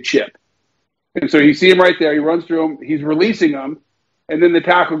basically a chip. And so you see him right there. He runs through him. He's releasing him. And then the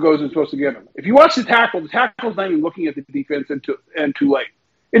tackle goes and supposed to get him. If you watch the tackle's not even looking at the defense and too late.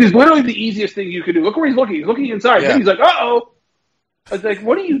 It is literally the easiest thing you can do. Look where he's looking. He's looking inside. Yeah. Then he's like, uh-oh. I was like,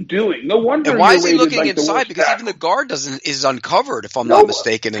 what are you doing? No wonder. And why is he looking inside? Because even the guard is uncovered, if I'm not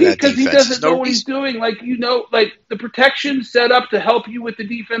mistaken, in that defense. Because he doesn't know what he's doing. The protection's set up to help you with the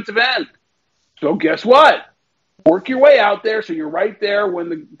defensive end. So guess what? Work your way out there so you're right there when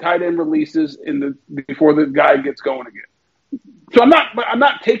the tight end releases before the guy gets going again. So I'm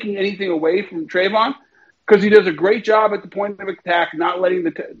not taking anything away from Trayvon because he does a great job at the point of attack, not letting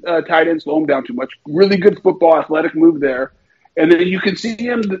the tight end slow him down too much. Really good football, athletic move there. And then you can see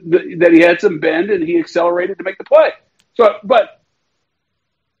him that he had some bend and he accelerated to make the play. But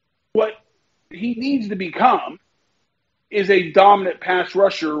what he needs to become is a dominant pass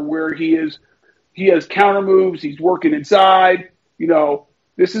rusher where he has counter moves. He's working inside.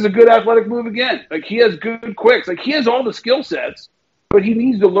 This is a good athletic move again. He has good quicks. He has all the skill sets, but he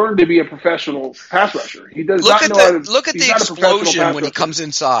needs to learn to be a professional pass rusher. He does look not at know look at the explosion when he comes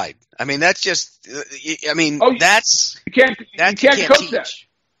inside. I mean, that's just. That's you can't coach teach. that.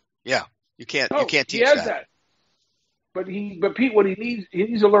 Yeah, you can't. No, you can't teach he has that. But Pete, what he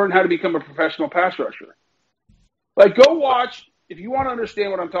needs to learn how to become a professional pass rusher. Go watch. If you want to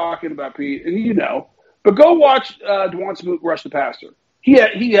understand what I'm talking about, Pete, and but go watch Dwan Smoot rush the passer. he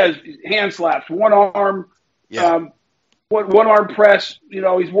has hand slaps, one arm, one arm press.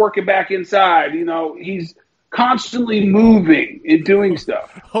 He's working back inside. He's constantly moving and doing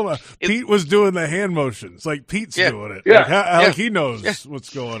stuff. Hold on. Pete was doing the hand motions. Like Pete's doing it. Yeah. Like he knows what's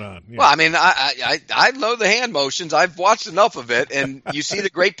going on. Yeah. Well, I mean, I know the hand motions. I've watched enough of it, and you see the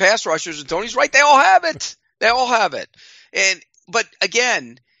great pass rushers, and Tony's right. They all have it. But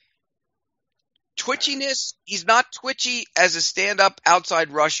again, twitchiness, he's not twitchy as a stand-up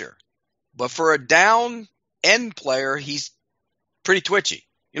outside rusher. But for a down end player, he's pretty twitchy.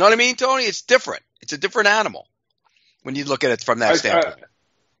 You know what I mean, Tony? It's different. It's a different animal when you look at it from that standpoint.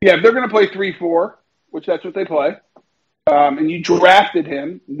 If they're going to play 3-4, which that's what they play, and you drafted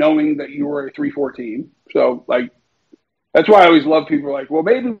him knowing that you were a 3-4 team. So, that's why I always love people like, well,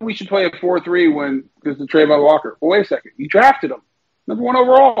 maybe we should play a 4-3 because of Trayvon Walker. Well, wait a second. You drafted him. Number 1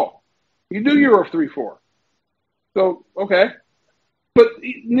 overall. You knew you were a 3-4. So, okay. But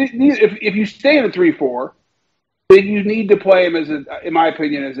if you stay in a 3-4, then you need to play him in my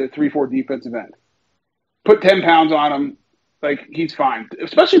opinion, as a 3-4 defensive end. Put 10 pounds on him. He's fine.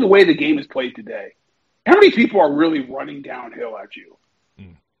 Especially the way the game is played today. How many people are really running downhill at you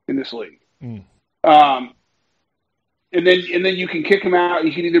in this league? And then you can kick him out.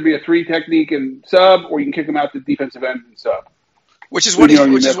 You can either be a 3 technique and sub, or you can kick him out to defensive end and sub. Which is what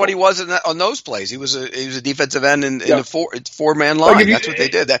he was on those plays. He was a defensive end in the 4-man line. That's what they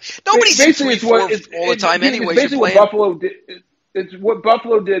did. Nobody's in 3-4 all the time anyway. Basically, what Buffalo did. It's what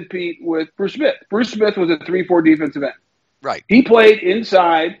Buffalo did, Pete, with Bruce Smith. Bruce Smith was a 3-4 defensive end. Right. He played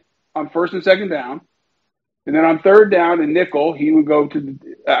inside on first and second down, and then on third down and nickel, he would go to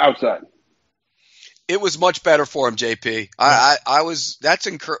the outside. It was much better for him, JP.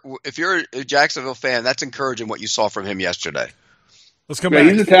 If you're a Jacksonville fan, that's encouraging what you saw from him yesterday. Let's come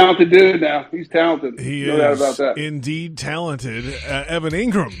back. He's a talented dude now. He's talented. He no is doubt about that. Indeed talented. Evan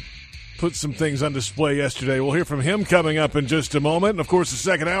Ingram put some things on display yesterday. We'll hear from him coming up in just a moment. And, of course, the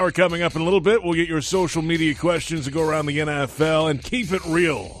second hour coming up in a little bit. We'll get your social media questions to go around the NFL and keep it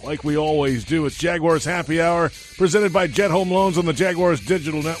real like we always do. It's Jaguars Happy Hour presented by Jet Home Loans on the Jaguars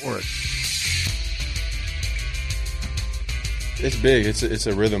Digital Network. It's big. It's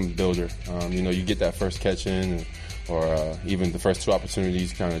a rhythm builder. You get that first catch in, or even the first 2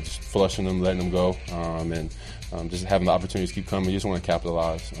 opportunities, kind of just flushing them, letting them go, and just having the opportunities keep coming. You just want to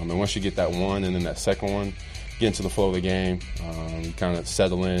capitalize. And once you get that one and then that second one, get into the flow of the game, you kind of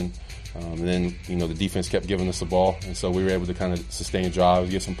settle in. And then, the defense kept giving us the ball, and so we were able to kind of sustain drives,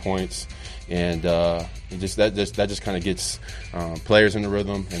 get some points, and that just kind of gets players in the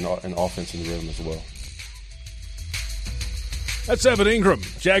rhythm and offense in the rhythm as well. That's Evan Ingram,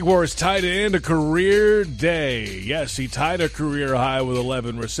 Jaguars tight end, a career day. Yes, he tied a career high with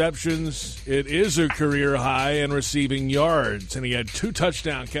 11 receptions. It is a career high in receiving yards, and he had 2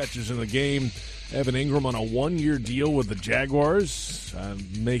 touchdown catches in the game. Evan Ingram on a 1-year deal with the Jaguars,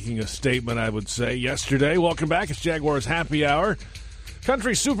 making a statement, I would say, yesterday. Welcome back. It's Jaguars Happy Hour.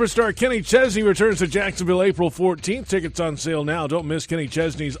 Country superstar Kenny Chesney returns to Jacksonville April 14th. Tickets on sale now. Don't miss Kenny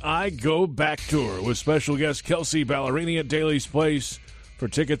Chesney's I Go Back Tour with special guest Kelsey Ballerini at Daly's Place. For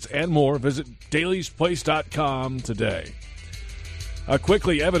tickets and more, visit dailysplace.com today.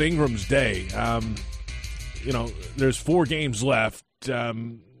 Quickly, Evan Ingram's day. There's 4 games left.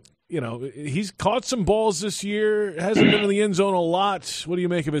 He's caught some balls this year. Hasn't been in the end zone a lot. What do you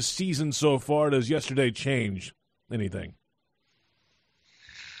make of his season so far? Does yesterday change anything?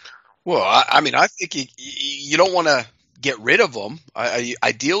 Well, I think you don't want to get rid of him.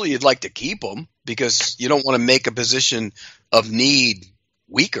 Ideally, you'd like to keep him because you don't want to make a position of need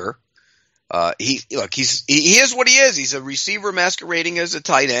weaker. He is what he is. He's a receiver masquerading as a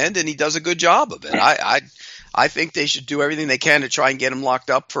tight end, and he does a good job of it. I think they should do everything they can to try and get him locked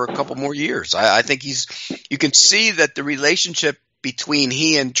up for a couple more years. I think you can see that the relationship between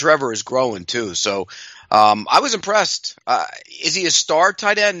he and Trevor is growing too. So I was impressed. Is he a star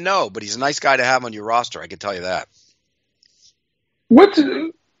tight end? No, but he's a nice guy to have on your roster. I can tell you that. What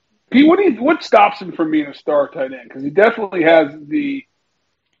stops him from being a star tight end? Because he definitely has the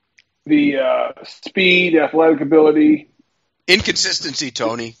speed, athletic ability. Inconsistency,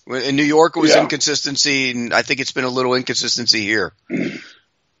 Tony. In New York, it was inconsistency, and I think it's been a little inconsistency here.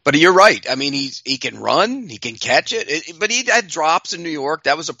 But you're right. I mean, he can run, he can catch it, but he had drops in New York.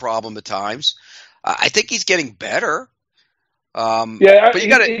 That was a problem at times. I think he's getting better. But you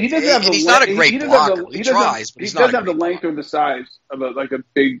got to. He's not a great blocker. He tries, but he's not. He doesn't have the length or the size of a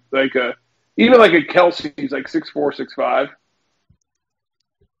big even a Kelsey. He's like 6'4", 6'5".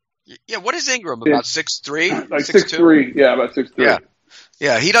 Yeah, what is Ingram? About 6'3"? Like 6'3". Yeah, about 6'3".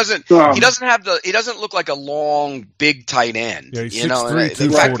 Yeah, he doesn't look like a long, big tight end. Yeah, he's you know, 6'3",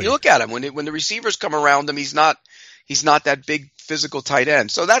 in fact, you look at him when the receivers come around him, he's not that big physical tight end.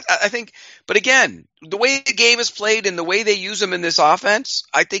 So that I think, but again, the way the game is played and the way they use him in this offense,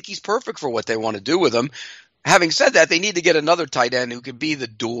 I think he's perfect for what they want to do with him. Having said that, they need to get another tight end who can be the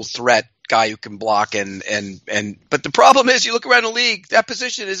dual threat guy who can block and but the problem is, you look around the league, that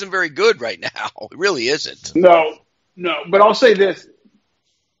position isn't very good right now. It really isn't. No, but I'll say this.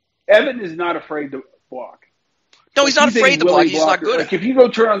 Evan is not afraid to block. No, he's not afraid to block. He's not good. Like, if you go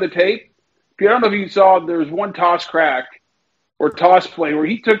turn on the tape, I don't know if you saw, there was one toss crack or toss play where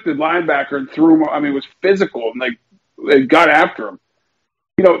he took the linebacker and threw him. I mean, it was physical, and they got after him.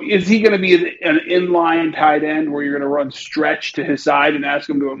 You know, is he going to be an inline tight end where you're going to run stretch to his side and ask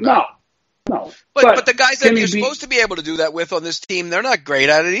him to? No. But the guys that you're supposed to be able to do that with on this team, they're not great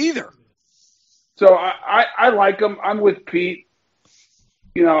at it either. So I like him. I'm with Pete.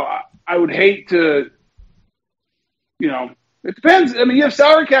 You know, I would hate to, you know, it depends. I mean, you have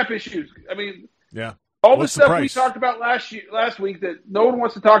salary cap issues. I mean, yeah. All the stuff we talked about last week that no one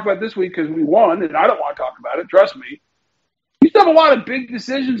wants to talk about this week because we won, and I don't want to talk about it. Trust me. You still have a lot of big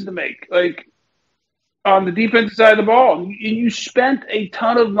decisions to make, like on the defensive side of the ball. And you spent a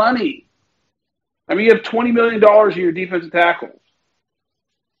ton of money. I mean, you have $20 million in your defensive tackles.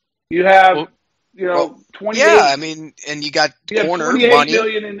 You have, 28. Yeah, I mean, and you got corner $28 money.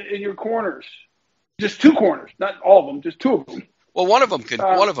 million in your corners. Just two corners, not all of them, just two of them. Well, one of them can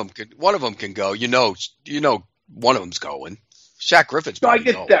go. You know, one of them's going. Shaq Griffin's. No, I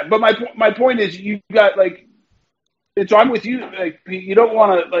get that, but my point is, you got like. So I'm with you. Like, you don't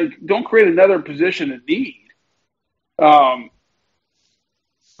want to don't create another position of need. Because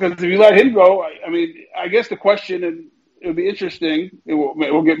if you let him go, I mean, I guess the question, and it'll be interesting.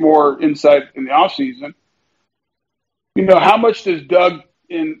 We'll get more insight in the offseason. You know, how much does Doug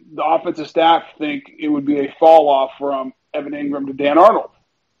and the offensive staff think it would be a fall off from Evan Ingram to Dan Arnold?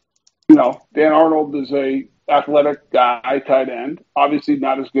 You know, Dan Arnold is a athletic guy, tight end. Obviously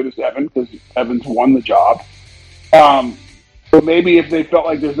not as good as Evan because Evan's won the job. But maybe if they felt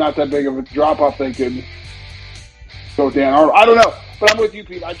like there's not that big of a drop-off, they could go Dan Arnold. I don't know. But I'm with you,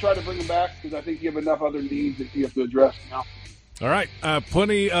 Pete. I try to bring him back because I think you have enough other needs that you have to address now. All right.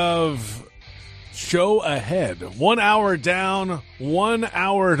 Plenty of show ahead. 1 hour down, 1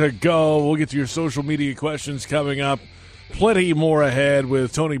 hour to go. We'll get to your social media questions coming up. Plenty more ahead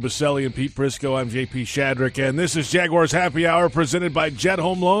with Tony Baselli and Pete Prisco. I'm JP Shadrick, and this is Jaguars Happy Hour presented by Jet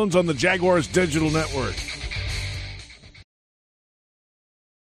Home Loans on the Jaguars Digital Network.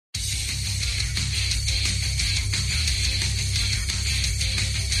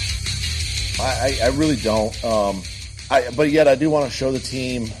 I really don't. But yet I do want to show the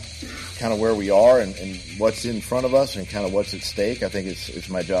team kind of where we are and what's in front of us and kind of what's at stake. I think it's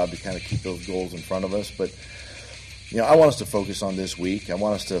my job to kind of keep those goals in front of us. But, you know, I want us to focus on this week. I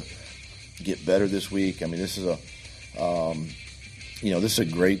want us to get better this week. I mean, this is this is a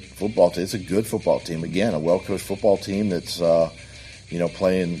great football team. It's a good football team. Again, a well-coached football team that's,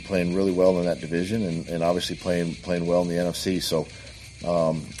 playing really well in that division and obviously playing well in the NFC. So,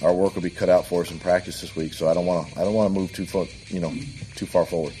 our work will be cut out for us in practice this week, so I don't want to move too far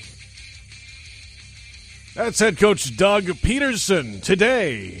forward. That's head coach Doug Peterson.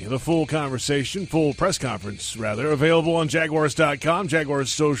 Today, the full press conference, available on Jaguars.com,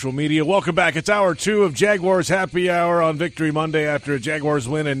 Jaguars social media. Welcome back. It's hour 2 of Jaguars Happy Hour on Victory Monday after a Jaguars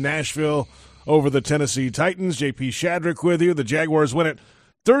win in Nashville over the Tennessee Titans. JP Shadrick with you. The Jaguars win it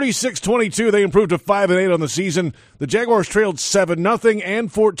 36-22. They improved to 5-8 on the season. The Jaguars trailed 7-0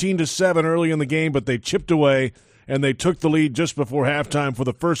 and 14-7 early in the game, but they chipped away and they took the lead just before halftime for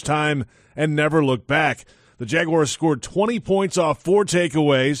the first time and never looked back. The Jaguars scored 20 points off 4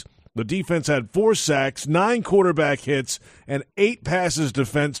 takeaways. The defense had 4 sacks, 9 quarterback hits, and 8 passes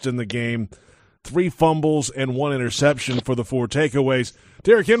defensed in the game. 3 fumbles and 1 interception for the 4 takeaways.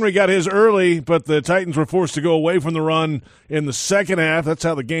 Derrick Henry got his early, but the Titans were forced to go away from the run in the second half. That's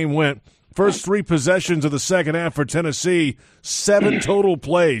how the game went. First 3 possessions of the second half for Tennessee, 7 total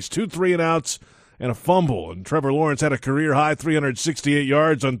plays, 2 3-and-outs, and a fumble. And Trevor Lawrence had a career-high 368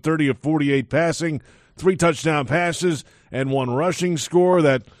 yards on 30 of 48 passing, 3 touchdown passes, and 1 rushing score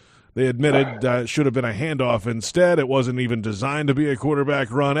that they admitted should have been a handoff instead. It wasn't even designed to be a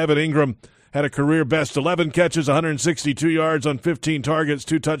quarterback run. Evan Ingram had a career-best 11 catches, 162 yards on 15 targets,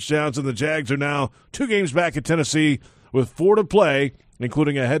 2 touchdowns, and the Jags are now 2 games back at Tennessee with 4 to play,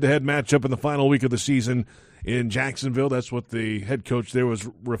 including a head-to-head matchup in the final week of the season in Jacksonville. That's what the head coach there was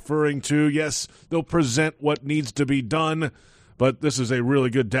referring to. Yes, they'll present what needs to be done, but this is a really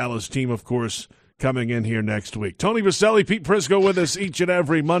good Dallas team, of course, coming in here next week. Tony Vaselli, Pete Prisco with us each and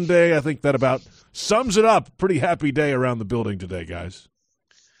every Monday. I think that about sums it up. Pretty happy day around the building today, guys.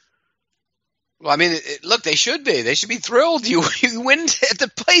 Well, I mean, look, they should be. They should be thrilled. You win at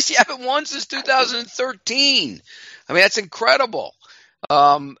the place you haven't won since 2013. I mean, that's incredible.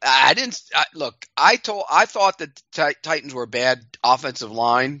 I thought that the Titans were a bad offensive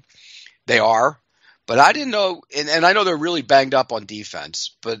line. They are. But I didn't know, and I know they're really banged up on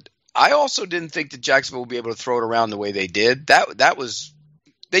defense, but I also didn't think that Jacksonville would be able to throw it around the way they did.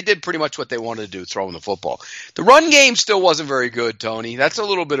 They did pretty much what they wanted to do, throwing the football. The run game still wasn't very good, Tony. That's a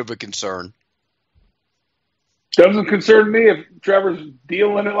little bit of a concern. Doesn't concern me if Trevor's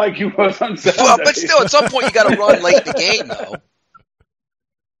dealing it like he was on Saturday. Well, but still, at some point you got to run late in the game, though.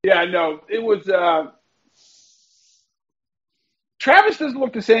 Yeah, no, it was. Travis doesn't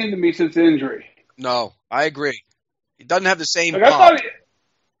look the same to me since the injury. No, I agree. He doesn't have the same pop.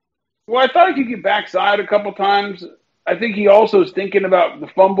 I thought he could get backside a couple times. I think he also is thinking about the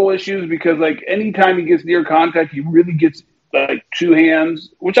fumble issues because, like, anytime he gets near contact, he really gets, like, two hands,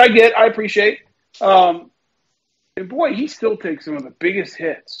 which I get. I appreciate. And, boy, he still takes some of the biggest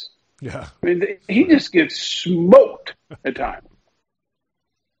hits. Yeah. I mean, he just gets smoked at times.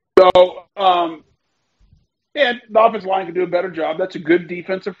 So, the offensive line can do a better job. That's a good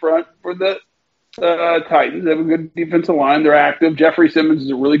defensive front for the Titans. They have a good defensive line. They're active. Jeffrey Simmons is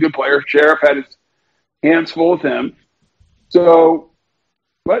a really good player. Sheriff had his hands full with him. So,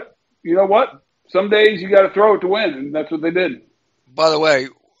 but you know what? Some days you got to throw it to win, and that's what they did. By the way,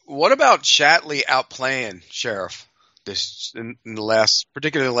 what about Shatley outplaying Sheriff in the last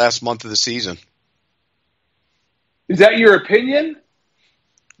month of the season? Is that your opinion?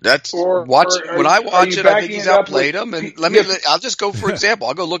 That's when I watch it. I think he's outplayed them. And I'll just go for example.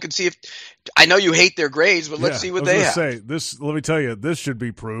 I'll go look and see if I know you hate their grades, but let's see what they have. Let me tell you, this should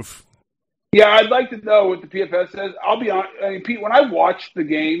be proof. Yeah, I'd like to know what the PFF says. I'll be honest. I mean, Pete, when I watch the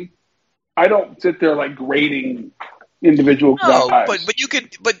game, I don't sit there like grading individual guys. But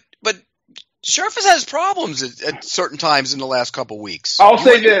Sheriff has had problems at certain times in the last couple weeks. I'll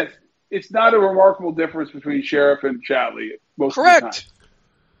say this: it's not a remarkable difference between Sheriff and Shatley. Correct.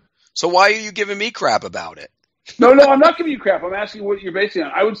 So why are you giving me crap about it? No, I'm not giving you crap. I'm asking what you're basing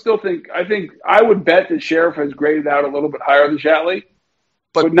on. I would bet that Sheriff has graded out a little bit higher than Shatley.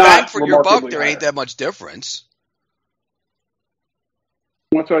 But bang for your buck, there ain't that much difference.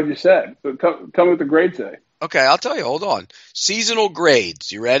 That's what I just said. So tell me what the grades say. Okay, I'll tell you. Hold on. Seasonal grades.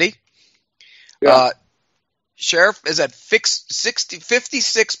 You ready? Yeah. Sheriff is at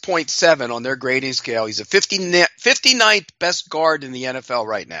 56.7 on their grading scale. He's a 59th best guard in the NFL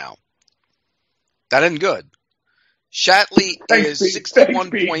right now. That isn't good. Shatley is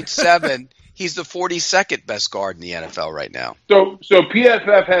 61.7. He's the 42nd best guard in the NFL right now. So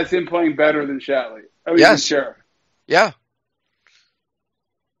PFF has him playing better than Shatley. Yes. Sheriff. Yeah.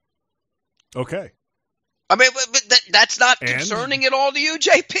 Okay. I mean, but that's not concerning at all to you,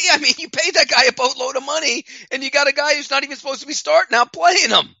 JP. I mean, you paid that guy a boatload of money, and you got a guy who's not even supposed to be starting out playing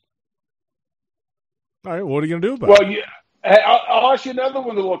him. All right, what are you going to do about it? Well, I'll ask you another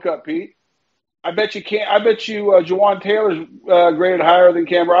one to look up, Pete. I bet you Jawan Taylor's graded higher than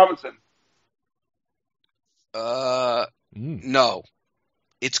Cam Robinson. No.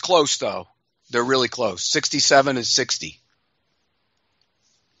 It's close, though. They're really close. 67 and 60.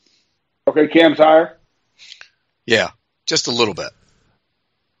 Okay, Cam's higher? Yeah, just a little bit.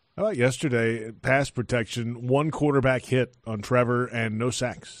 How about yesterday, pass protection, one quarterback hit on Trevor and no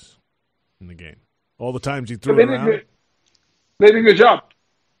sacks in the game. All the times he threw it around. They did a good job.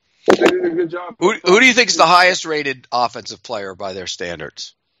 Who do you think is the highest rated offensive player by their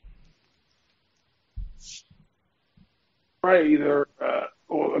standards? Right,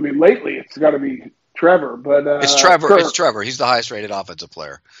 lately it's got to be Trevor, but it's Trevor. Kirk. It's Trevor. He's the highest rated offensive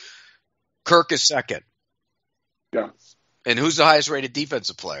player. Kirk is second. Yeah. And who's the highest rated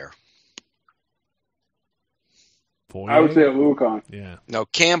defensive player? Foyer? I would say Lucan. Yeah. No,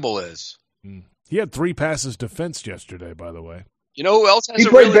 Campbell is. He had 3 passes defense yesterday, by the way. You know who else has a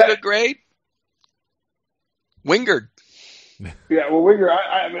really good grade? Wingard. Yeah, well,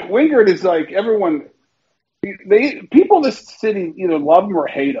 Wingard is like everyone. People in this city either love him or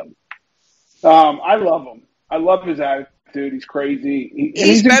hate him. I love him. I love his attitude. He's crazy.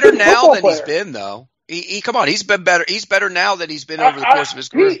 He's better now than he's been, though. Come on, he's been better. He's better now than he's been over the course of his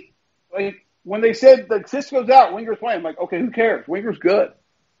career. When they said Cisco's out, Winger's playing, I'm like, okay, who cares? Winger's good.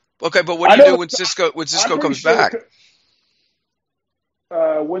 Okay, but what do you do when Cisco comes back?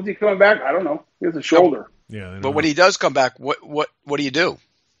 When's he coming back? I don't know. He has a shoulder. Yeah, but when he does come back, what do you do?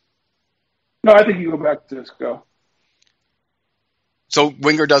 No, I think you go back to Cisco. So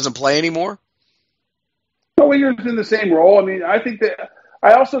Winger doesn't play anymore? Wingers in the same role. I mean,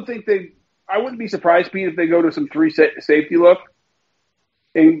 I also think I wouldn't be surprised, Pete, if they go to some three safety look.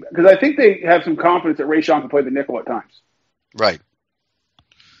 Because I think they have some confidence that Rayshon can play the nickel at times. Right.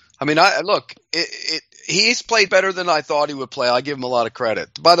 I mean, he's played better than I thought he would play. I give him a lot of credit.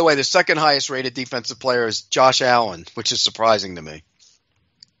 By the way, the second highest rated defensive player is Josh Allen, which is surprising to me.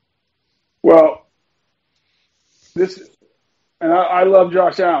 Well, I love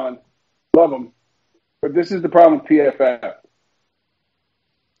Josh Allen. Love him. But this is the problem with PFF.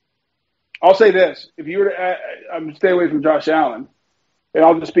 I'll say this. If you were to I'm stay away from Josh Allen, and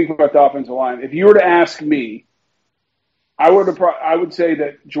I'll just speak about the offensive line. If you were to ask me, I would say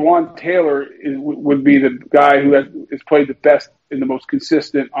that Jawaan Taylor would be the guy who has played the best and the most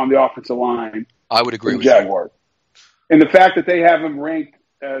consistent on the offensive line. I would agree with Jaguars. And the fact that they have him ranked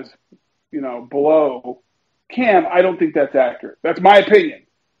as, below Cam, I don't think that's accurate. That's my opinion.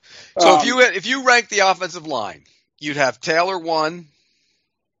 So if you rank the offensive line, you'd have Taylor 1,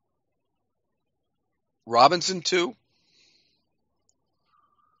 Robinson 2.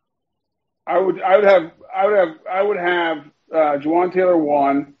 I would have Jawaan Taylor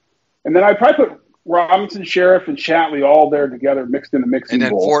 1, and then I'd probably put Robinson, Sheriff, and Shatley all there together, mixed in the mixing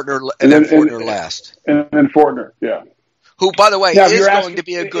bowl. Fortner, and then Fortner last. And then Fortner, yeah. Who, by the way, is going to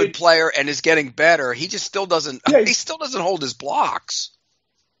be a good player and is getting better. He just still doesn't. Yeah, he still doesn't hold his blocks.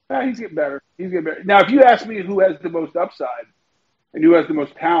 Yeah, he's getting better. Now, if you ask me who has the most upside and who has the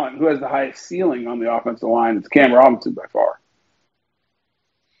most talent, who has the highest ceiling on the offensive line, it's Cam Robinson by far.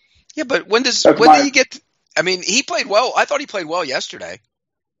 Yeah, but when did he get? I mean, he played well. I thought he played well yesterday.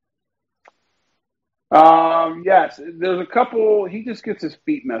 Yes, there's a couple. He just gets his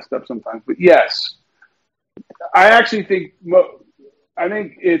feet messed up sometimes, but yes, I actually think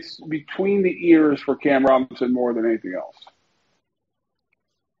it's between the ears for Cam Robinson more than anything else,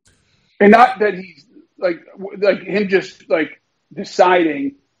 and not that he's like him just like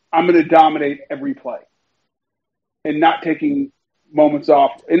deciding I'm going to dominate every play and not taking moments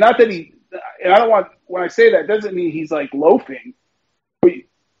off, and not that and I don't want, when I say that, doesn't mean he's like loafing, but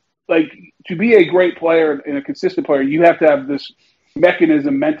like to be a great player and a consistent player, you have to have this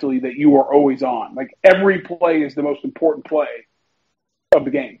mechanism mentally that you are always on. Like every play is the most important play of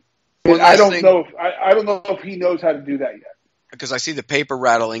the game. And I don't know if he knows how to do that yet. Because I see the paper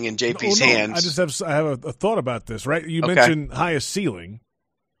rattling in JP's hands. I have a thought about this, right? You mentioned highest ceiling.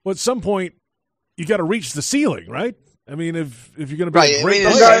 Well, at some point, you got to reach the ceiling, right? I mean, if you're going to be a great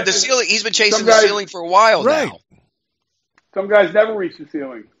player. The ceiling, he's been chasing the ceiling for a while now. Some guys never reach the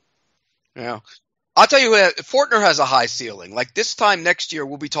ceiling. Yeah. I'll tell you what, Fortner has a high ceiling. Like this time next year,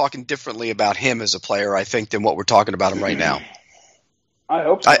 we'll be talking differently about him as a player, I think, than what we're talking about him right now. I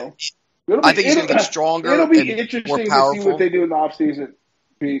hope so. I think he's going to get stronger. It'll be interesting to see what they do in the offseason,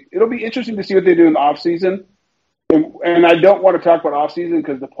 Pete. It'll be interesting to see what they do in the offseason. And I don't want to talk about offseason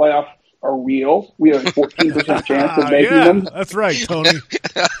because the playoffs are real. We have a 14% chance of making them. That's right, Tony.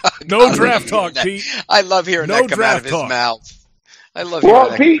 No draft talk, Pete. I love hearing that come out of his mouth. I love hearing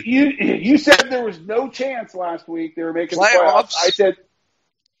that. Pete, you said there was no chance last week they were making the playoffs.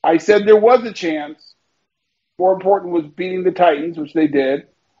 I said there was a chance. More important was beating the Titans, which they did.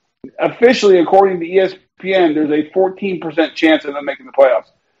 Officially, according to ESPN, there's a 14% chance of them making the playoffs.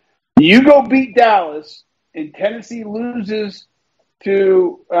 You go beat Dallas, and Tennessee loses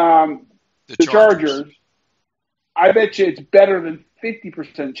to the Chargers. I bet you it's better than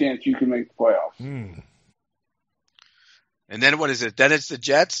 50% chance you can make the playoffs. And then what is it? Then it's the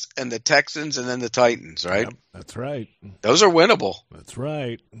Jets and the Texans and then the Titans, right? Yep, that's right. Those are winnable. That's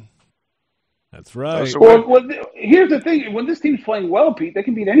right. Well, here's the thing. When this team's playing well, Pete, they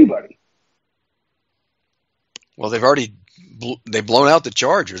can beat anybody. Well, they've blown out the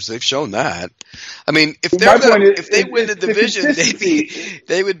Chargers. They've shown that. I mean, if they win the division,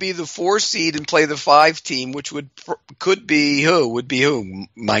 they would be the 4 seed and play the 5 team, which could be who?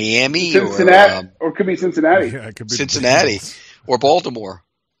 Miami, Cincinnati, or could be Cincinnati. Yeah, it could be Cincinnati or Baltimore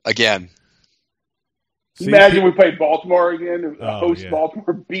again. Imagine we played Baltimore again,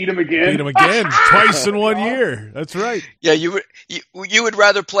 Baltimore, beat them again. Twice in 1 year. That's right. Yeah, you would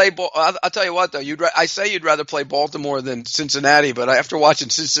rather play. I'll tell you what, though. I say you'd rather play Baltimore than Cincinnati, but after watching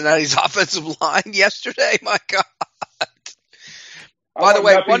Cincinnati's offensive line yesterday, my God. By the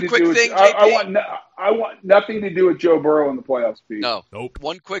way, one quick thing, JP. I want nothing to do with Joe Burrow in the playoffs, Pete. No. Nope.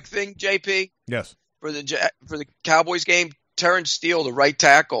 One quick thing, JP. Yes. For the Cowboys game, Terrence Steele, the right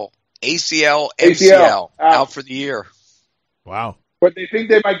tackle. ACL, MCL, out for the year. Wow. But they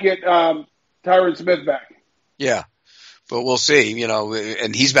think they might get Tyron Smith back. Yeah. But we'll see,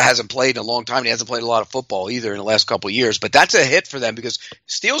 and he hasn't played in a long time. And he hasn't played a lot of football either in the last couple of years. But that's a hit for them because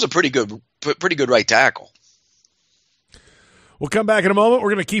Steele's a pretty good right tackle. We'll come back in a moment. We're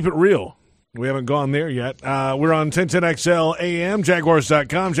going to keep it real. We haven't gone there yet. We're on 1010XL AM,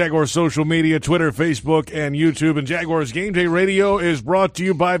 Jaguars.com, Jaguars social media, Twitter, Facebook, and YouTube. And Jaguars Game Day Radio is brought to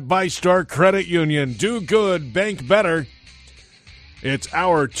you by VyStar Credit Union. Do good, bank better. It's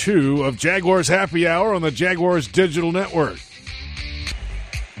hour 2 of Jaguars Happy Hour on the Jaguars Digital Network.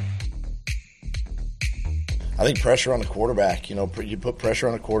 I think pressure on the quarterback. You put pressure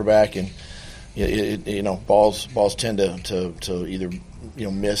on the quarterback, and balls tend to either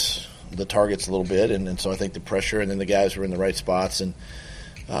miss the targets a little bit, and so I think the pressure, and then the guys were in the right spots and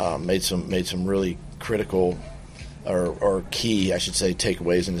made some really critical or key, I should say,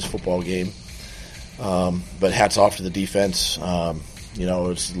 takeaways in this football game. But hats off to the defense.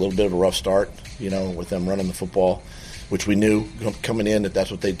 It's a little bit of a rough start, with them running the football, which we knew coming in that's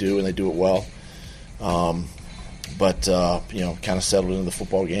what they do, and they do it well. But kind of settled into the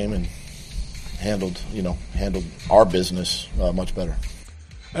football game and handled our business much better.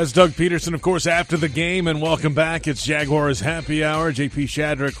 That's Doug Peterson, of course, after the game, and welcome back. It's Jaguars Happy Hour. J.P.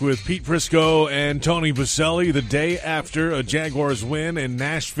 Shadrick with Pete Prisco and Tony Baselli the day after a Jaguars win in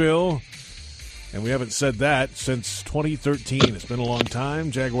Nashville. And we haven't said that since 2013. It's been a long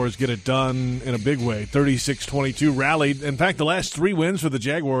time. Jaguars get it done in a big way. 36-22, rallied. In fact, the last 3 wins for the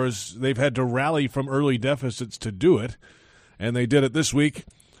Jaguars, they've had to rally from early deficits to do it. And they did it this week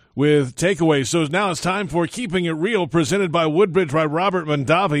with takeaways. So now it's time for Keeping It Real, presented by Woodbridge by Robert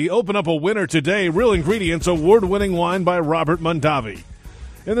Mondavi. Open up a winner today. Real Ingredients, award-winning wine by Robert Mondavi.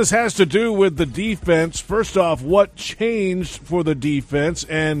 And this has to do with the defense. First off, what changed for the defense,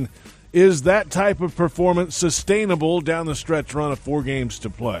 and is that type of performance sustainable down the stretch run of 4 games to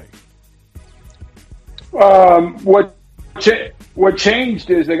play? What changed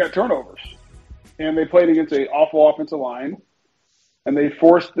is they got turnovers, and they played against an awful offensive line, and they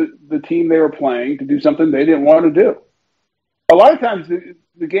forced the team they were playing to do something they didn't want to do. A lot of times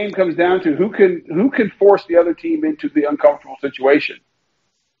the game comes down to who can force the other team into the uncomfortable situation.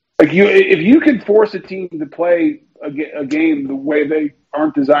 If you can force a team to play a game the way they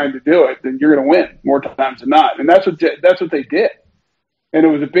aren't designed to do it, then you're going to win more times than not. And that's what they did. And it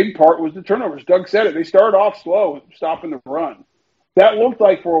was a big part was the turnovers. Doug said it. They started off slow, stopping the run. That looked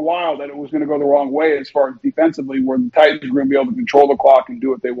like for a while that it was going to go the wrong way as far as defensively, where the Titans were going to be able to control the clock and do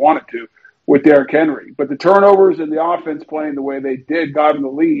what they wanted to with Derrick Henry. But the turnovers and the offense playing the way they did got them the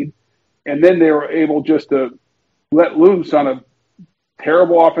lead, and then they were able just to let loose on a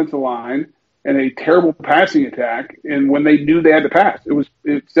terrible offensive line and a terrible passing attack. And when they knew they had to pass,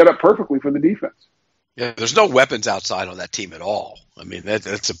 it set up perfectly for the defense. Yeah, there's no weapons outside on that team at all. I mean,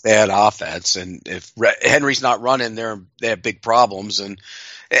 that's a bad offense, and if Henry's not running, they have big problems. And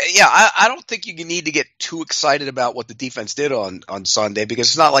I don't think you need to get too excited about what the defense did on Sunday, because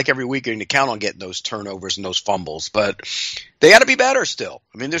it's not like every week you're going to count on getting those turnovers and those fumbles. But they got to be better still.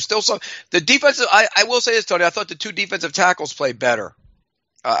 I mean, there's still some the defensive. I will say this, Tony. I thought the 2 defensive tackles played better.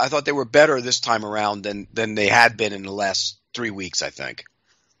 I thought they were better this time around than they had been in the last 3 weeks, I think.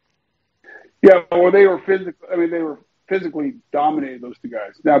 Yeah, well, they were physically dominated, those 2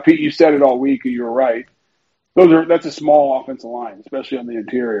 guys. Now, Pete, you said it all week, and you were right. That's a small offensive line, especially on the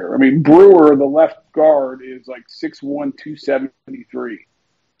interior. I mean, Brewer, the left guard, is like 6'1", 273.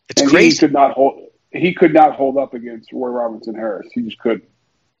 It's crazy. He could not hold up against Roy Robinson Harris. He just couldn't.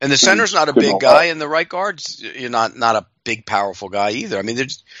 And the center's not a big guy, and the right guard's not a big, powerful guy either. I mean, they're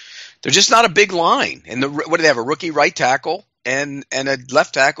just not a big line. And what do they have? A rookie right tackle and a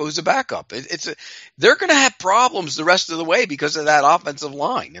left tackle who's a backup. They're going to have problems the rest of the way because of that offensive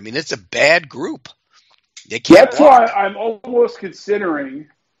line. I mean, it's a bad group. They can't That's why I'm almost considering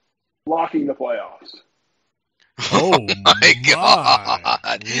blocking the playoffs. Oh, my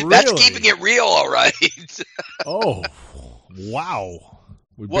God. Really? That's keeping it real, all right. Oh, wow.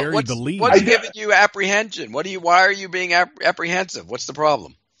 We buried the lead. What's giving you apprehension? Why are you being apprehensive? What's the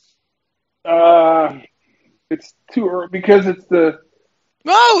problem? It's too early because it's the.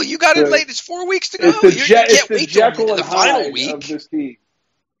 No, you got it late. It's 4 weeks to go. It's the Jekyll and Hyde of this team.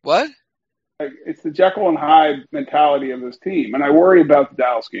 What? It's the Jekyll and Hyde mentality of this team, and I worry about the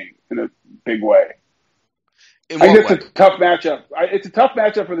Dallas game in a big way. I think it's a tough matchup. It's a tough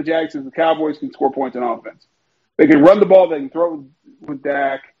matchup for the Jags because the Cowboys can score points on offense. They can run the ball. They can throw with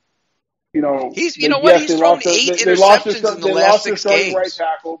Dak. He's thrown 8 interceptions in the last 6 games. Right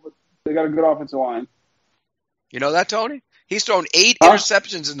tackle, but they got a good offensive line. You know that, Tony? He's thrown 8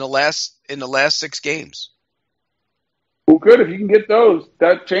 interceptions in the last 6 games. Well, good. If you can get those,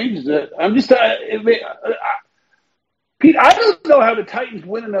 that changes it. I'm just Pete, I don't know how the Titans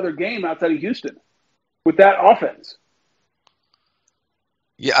win another game outside of Houston with that offense.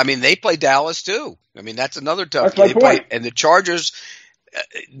 Yeah, I mean, they play Dallas too. I mean, that's another tough That's game. my point. And the Chargers,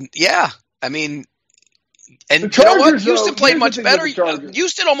 yeah. I mean, and The Chargers, Houston though, played here's much the thing with better. the Chargers.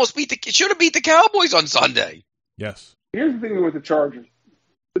 Houston almost should have beat the Cowboys on Sunday. Yes. Here's the thing with the Chargers.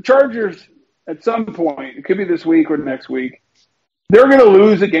 The Chargers, at some point, it could be this week or next week, they're going to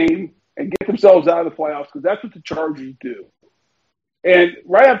lose a game and get themselves out of the playoffs because that's what the Chargers do. And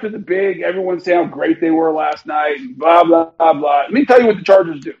right after the big, everyone's saying how great they were last night, and blah, blah, blah, blah. Let me tell you what the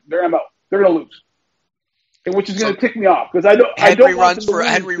Chargers do. They're MO. They're going to lose. And which is going to tick me off because I don't want them to lose.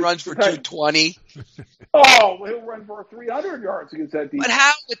 Henry runs for 220. Oh, he'll run for 300 yards against that defense. But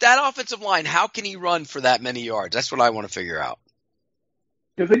how, with that offensive line, how can he run for that many yards? That's what I want to figure out.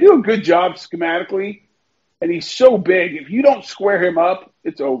 Because they do a good job schematically, and he's so big. If you don't square him up,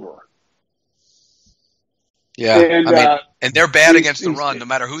 it's over. Yeah, and they're bad against the he's- run. No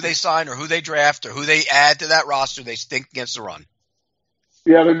matter who they sign or who they draft or who they add to that roster, they stink against the run.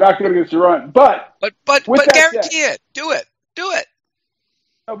 Yeah, they're not good against the run. But But With that guarantee said- it. Do it.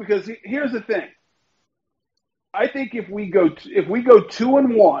 no, because here's the thing. I think if we go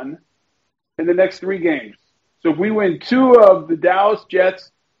 2-1 in the next 3 games, so if we win 2 of the Dallas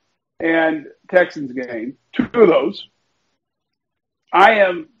Jets and Texans game, 2 of those, I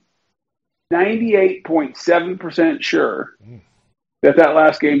am 98.7% sure that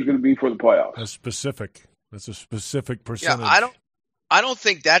last game is going to be for the playoffs. That's specific. That's a specific Yeah, percentage. I don't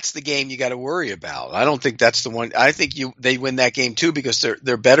think that's the game you got to worry about. I don't think that's the one. I think they win that game too because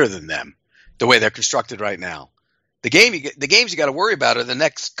they're better than them, the way they're constructed right now. The games you got to worry about are the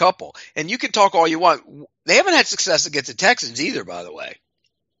next couple. And you can talk all you want. They haven't had success against the Texans either, by the way.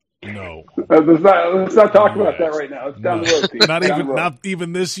 No. Let's not talk about that right now. It's down the road, Steve. Not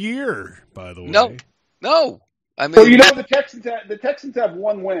even this year, by the way. No. I mean, So the Texans have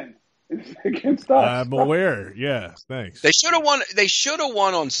 1 win against us. I'm aware. Yeah, thanks. they should have won. They should have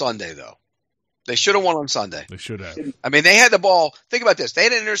won on Sunday, though. They should have won on Sunday. They should have. I mean, they had the ball. Think about this. They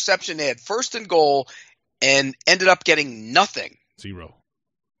had an interception. They had 1st and goal and ended up getting nothing. 0.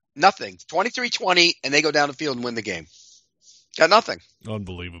 Nothing. 23-20, and they go down the field and win the game. Got nothing.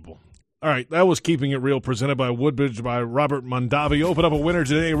 Unbelievable. All right, that was Keeping It Real, presented by Woodbridge by Robert Mondavi. Open up a winner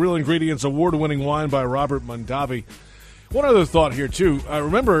today, Real Ingredients award-winning wine by Robert Mondavi. One other thought here, too.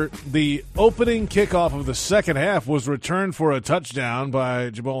 Remember, the opening kickoff of the second half was returned for a touchdown by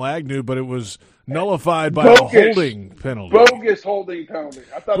Jamal Agnew, but it was nullified by a holding penalty. Bogus holding penalty.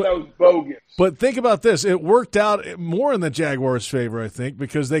 I thought that was bogus. But think about this. It worked out more in the Jaguars' favor, I think,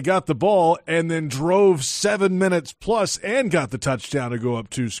 because they got the ball and then drove 7 minutes plus and got the touchdown to go up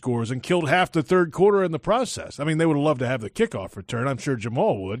 2 scores and killed half the third quarter in the process. I mean, they would have loved to have the kickoff return. I'm sure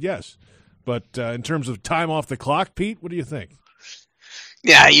Jamal would, yes. But in terms of time off the clock, Pete, what do you think?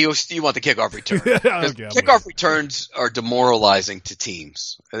 Yeah, you want the kickoff return. Okay, Kickoff returns are demoralizing to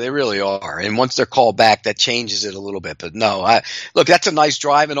teams. They really are. And once they're called back, that changes it a little bit. But no, look, that's a nice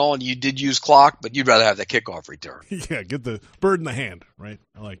drive and all, and you did use clock, but you'd rather have that kickoff return. Yeah, get the bird in the hand, right?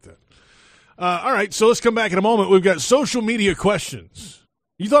 I like that. All right, so let's come back in a moment. We've got social media questions.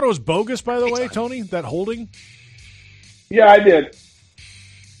 You thought it was bogus, by the way, Tony, that holding? Yeah, I did.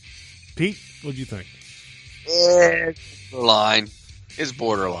 Pete, what'd you think? It's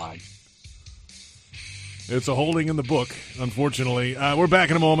borderline. It's a holding in the book, unfortunately. We're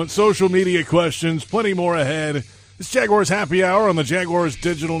back in a moment. Social media questions, plenty more ahead. It's Jaguars Happy Hour on the Jaguars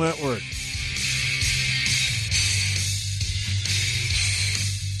Digital Network.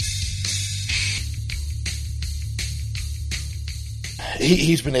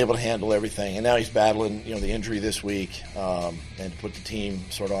 He's been able to handle everything, and now he's battling, the injury this week, and to put the team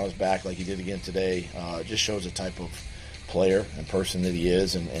sort of on his back like he did again today, just shows the type of player and person that he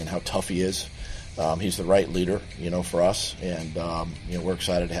is, and how tough he is. He's the right leader, for us, and we're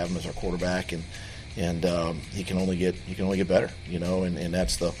excited to have him as our quarterback, and he can only get better, and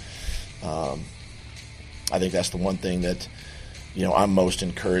that's the, I think that's the one thing that, I'm most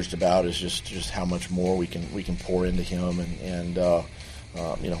encouraged about is just how much more we can pour into him, and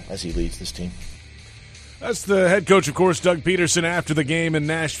as he leads this team. That's the head coach, of course, Doug Peterson, after the game in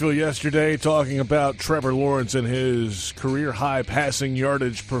Nashville yesterday, talking about Trevor Lawrence and his career-high passing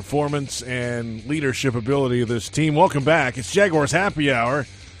yardage performance and leadership ability of this team. Welcome back. It's Jaguars Happy Hour.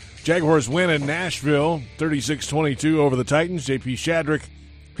 Jaguars win in Nashville, 36-22 over the Titans. J.P. Shadrick,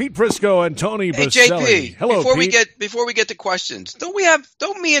 Pete Prisco, and Tony Baselli. Hey, JP, hello, before we get to questions, don't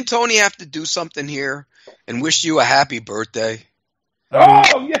me and Tony have to do something here and wish you a happy birthday?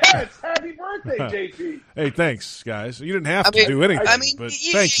 Oh, yes! Happy birthday, JP. Hey, thanks, guys. You didn't have to do anything, but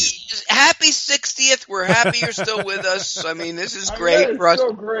thank you. Happy 60th. We're happy you're still with us. I mean, this is great for us.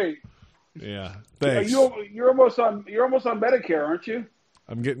 So great. Yeah, thanks. You're almost on Medicare, aren't you?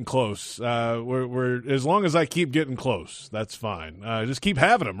 I'm getting close. We're as long as I keep getting close, that's fine. Just keep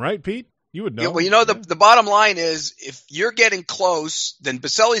having them, right, Pete? You would know. Yeah, well, the bottom line is if you're getting close, then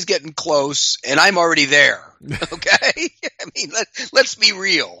Baselli's getting close, and I'm already there. Okay? I mean, let's be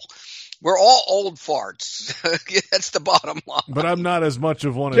real. We're all old farts. That's the bottom line. But I'm not as much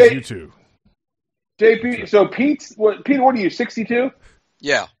of one as you two. JP, so Pete, what are you, 62?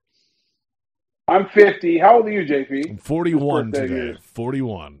 Yeah. I'm 50. How old are you, JP? I'm 41 today.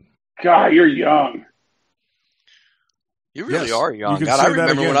 41. God, you're young. You really are young. You God, I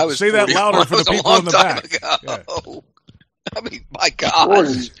remember when I was 41. Say that louder for the people in the back. Yeah. I mean, my God.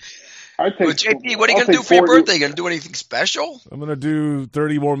 JP, what are you going to do for 40. your birthday? You going to do anything special? I'm going to do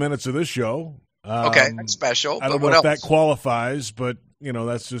 30 more minutes of this show. Okay, that's special. I don't know if that qualifies, but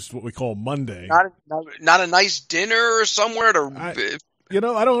that's just what we call Monday. Not a nice dinner somewhere to. I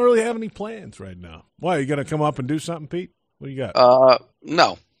don't really have any plans right now. Why, you going to come up and do something, Pete? What do you got?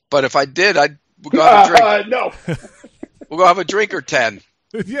 No, but if I did, we'll go have a drink. No. We'll go have a drink or 10.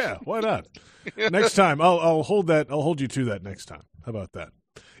 Yeah, why not? Next time, I'll hold that. I'll hold you to that next time. How about that?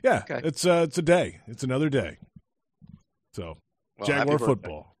 Yeah, okay. It's a day. It's another day. So, Jaguar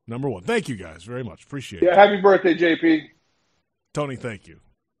football, number one. Thank you guys very much. Appreciate it. Yeah, happy birthday, JP. Tony, thank you.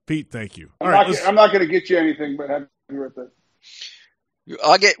 Pete, thank you. I'm not going to get you anything, but happy birthday.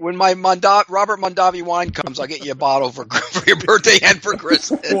 I'll get when my Robert Mondavi wine comes. I'll get you a bottle for your birthday and for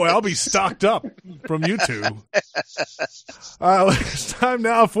Christmas. Boy, I'll be stocked up from you two. It's time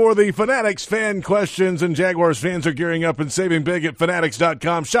now for the Fanatics fan questions, and Jaguars fans are gearing up and saving big at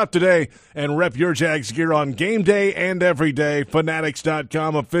Fanatics.com. Shop today and rep your Jags gear on game day and every day.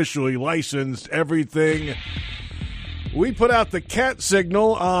 Fanatics.com, officially licensed everything. We put out the cat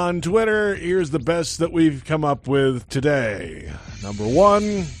signal on Twitter. Here's the best that we've come up with today. Number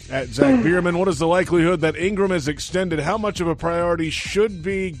one, at Zach Bierman, what is the likelihood that Ingram is extended? How much of a priority should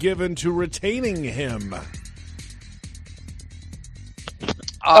be given to retaining him?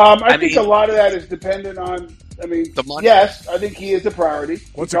 I think a lot of that is dependent on, the money. Yes, I think he is a priority.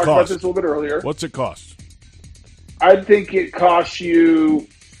 What's we it cost? talked about this a little bit earlier. What's it cost? I think it costs you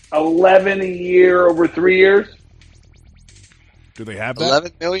 $11 a year over 3 years. Do they have that?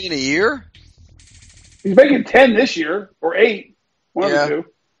 $11 million a year? He's making 10 this year or 8. One of the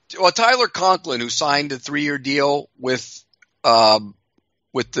two. Well, Tyler Conklin, who signed a 3-year deal with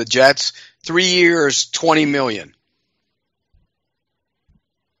the Jets, 3 years, $20 million.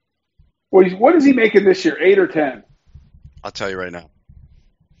 What is he making this year? 8 or 10? I'll tell you right now.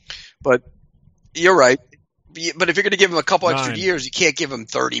 But you're right. But if you're going to give him a couple extra years, you can't give him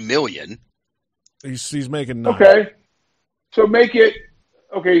 $30 million. He's making 9. Okay. So make it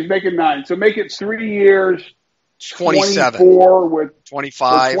 – okay, he's making 9. So make it 3 years, 27. 24 with –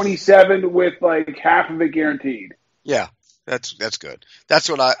 25. 27 with like half of it guaranteed. Yeah, that's good. That's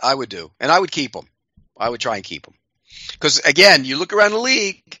what I would do. And I would keep him. I would try and keep him. Because, again, you look around the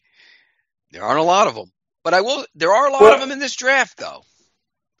league, there aren't a lot of them. But there are a lot of them in this draft, though.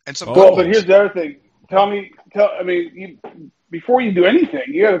 And some good but here's the other thing. Before you do anything,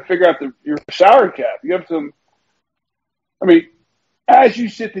 you got to figure out your salary cap. You have some – as you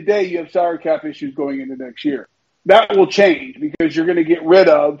sit today, you have salary cap issues going into next year. That will change because you're going to get rid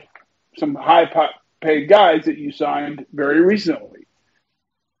of some high-paid guys that you signed very recently.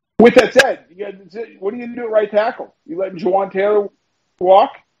 With that said, what are you going to do at right tackle? You letting Juwan Taylor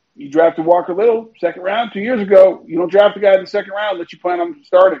walk? You drafted Walker Little, second round 2 years ago. You don't draft a guy in the second round that you plan on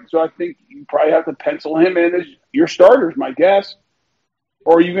starting. So I think you probably have to pencil him in as your starters, my guess.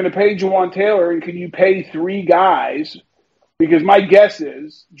 Or are you going to pay Juwan Taylor, and can you pay 3 guys? Because my guess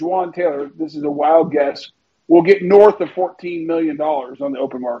is Juwan Taylor, this is a wild guess, will get north of $14 million on the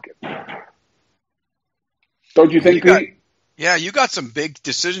open market. Don't you think, Pete? Yeah, you got some big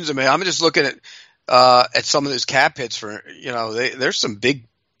decisions to make. I'm just looking at some of those cap hits for, there's some big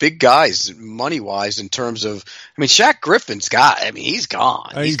guys money-wise in terms of, Shaq Griffin's he's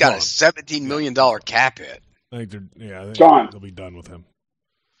gone. He's got a $17 million cap hit. I think they'll be done with him.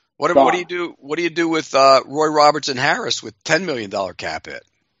 What do you do? What do you do with Roy Robertson Harris with $10 million cap hit?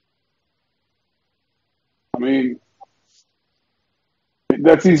 These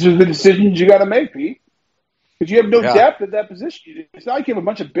are the decisions you got to make, Pete. Because you have no depth at that position. It's not like you have a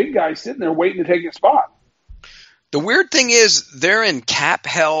bunch of big guys sitting there waiting to take a spot. The weird thing is they're in cap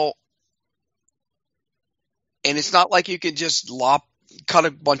hell, and it's not like you can just cut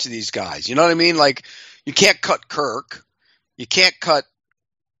a bunch of these guys. You know what I mean? Like, you can't cut Kirk. You can't cut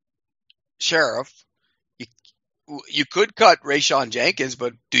Sheriff. You could cut Rayshawn Jenkins,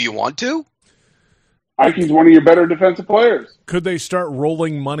 but do you want to? I think he's one of your better defensive players. Could they start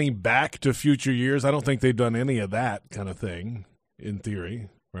rolling money back to future years? I don't think they've done any of that kind of thing. in theory,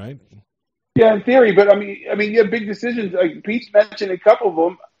 right? Yeah, in theory, but I mean, you have big decisions. Like Pete's mentioned a couple of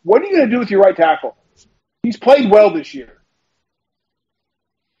them. What are you going to do with your right tackle? He's played well this year.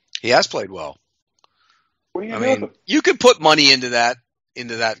 He has played well. What are you going to do with him? You could put money into that.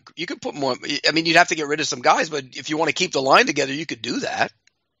 You could put more. I mean, you'd have to get rid of some guys, but if you want to keep the line together, you could do that.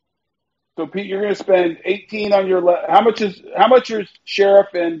 So Pete, you're going to spend 18 on your left. How much is Sheriff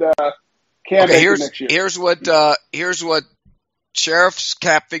and Cam making next year? Here's what Sheriff's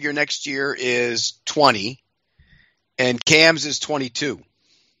cap figure next year is 20, and Cam's is 22.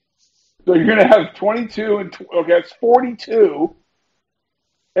 So you're going to have 22 and that's 42.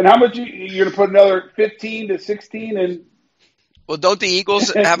 And how much you're going to put another 15 to 16 and? Well, don't the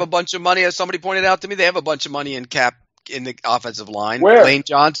Eagles have a bunch of money? As somebody pointed out to me, they have a bunch of money in cap in the offensive line. Where? Lane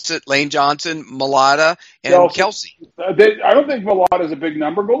Johnson, Mailata, and Kelsey. I don't think Malata's a big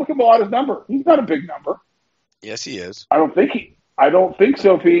number. Go look at Malata's number. He's not a big number. Yes, he is. I don't think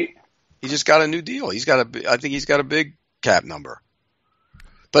so, Pete. He just got a new deal. I think he's got a big cap number.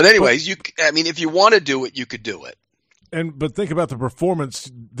 But anyways, if you want to do it, you could do it. But think about the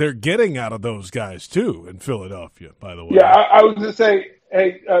performance they're getting out of those guys too in Philadelphia. By the way, yeah, I was going to say,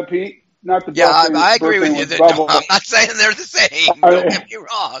 hey, Pete, not the I agree with you. No, I'm not saying they're the same. Don't get me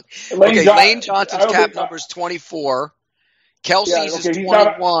wrong. Lane Johnson's cap number is 24. Kelsey's is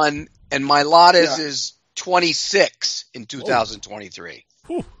 21, and Mailata's is 26 in 2023.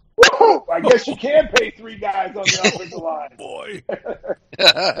 Woo, I guess you can pay three guys on the offensive line. Boy.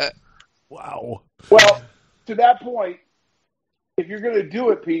 Wow. Well, to that point, if you're going to do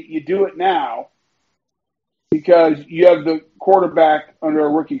it, Pete, you do it now because you have the quarterback under a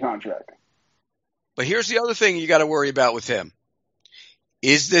rookie contract. But here's the other thing you got to worry about with him.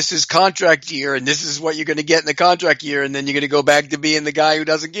 Is this his contract year, and this is what you're going to get in the contract year, and then you're going to go back to being the guy who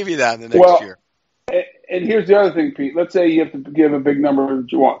doesn't give you that in the next year? And here's the other thing, Pete. Let's say you have to give a big number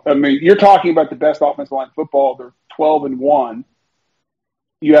that you want. I mean, you're talking about the best offensive line in football. They're 12-1.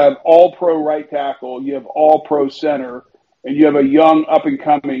 You have all-pro right tackle. You have all-pro center. And you have a young,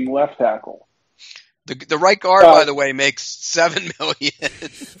 up-and-coming left tackle. The right guard, by the way, makes $7 million.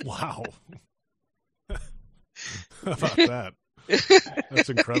 Wow. How about that? That's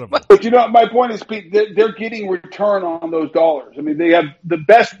incredible. But my point is, Pete, they're getting return on those dollars. I mean, they have the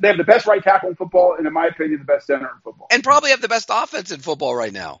best right tackle in football, and in my opinion, the best center in football, and probably have the best offense in football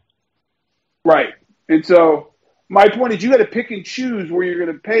right now. Right, and so my point is, you got to pick and choose where you're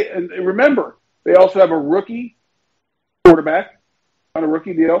going to pay. And remember, they also have a rookie quarterback on a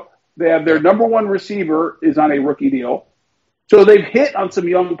rookie deal. They have their number one receiver is on a rookie deal, so they've hit on some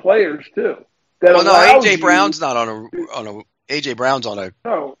young players too. AJ Brown's not on a. AJ Brown's on a.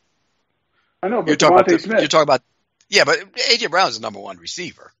 No, I know, but you're talking Smith. You're talking about. Yeah, but AJ Brown's the number one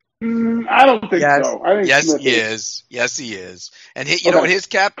receiver. I don't think so. I think yes, he is. Yes, he is. And you know what his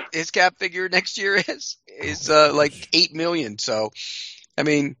cap figure next year is like $8 million. So, I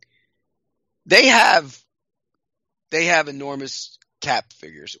mean, they have enormous cap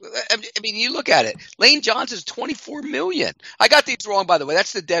figures. I mean, you look at it. Lane Johnson's $24 million. I got these wrong, by the way.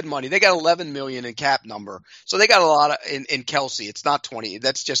 That's the dead money. They got $11 million in cap number. So they got a lot in Kelsey. It's not 20.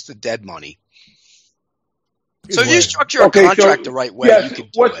 That's just the dead money. So if you structure a contract the right way, you can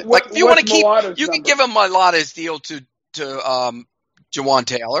do it. Like if you want to keep, you can give him Mailata's deal to Jawan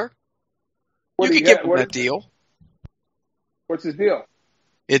Taylor. You can give him that deal. What's his deal?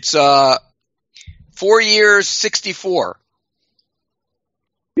 It's 4 years, 64.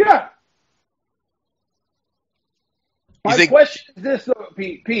 Yeah. My question is this, though,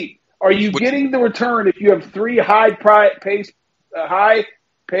 Pete. Are you getting the return if you have three high-paid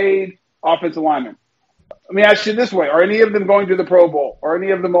offensive linemen? Let me ask you this way. Are any of them going to the Pro Bowl? Are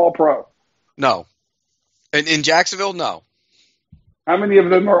any of them all-pro? No. In Jacksonville, no. How many of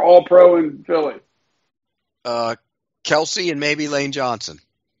them are all-pro in Philly? Kelsey and maybe Lane Johnson.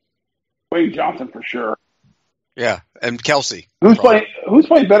 Lane Johnson for sure. Yeah, and Kelsey. Who's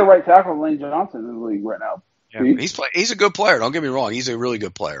playing better right tackle than Lane Johnson in the league right now? Yeah, he's a good player. Don't get me wrong. He's a really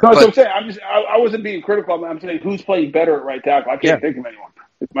good player. No, that's what I'm saying. I wasn't being critical. I'm saying who's playing better at right tackle. I can't think of anyone.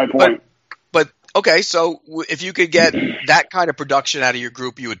 That's my point. But okay, so if you could get that kind of production out of your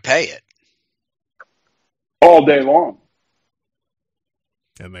group, you would pay it all day long.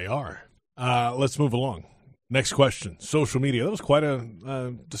 And they are. Let's move along. Next question. Social media. That was quite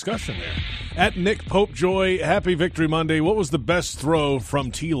a discussion there. At Nick Popejoy, happy Victory Monday. What was the best throw from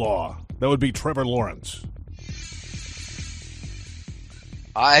T-Law? That would be Trevor Lawrence.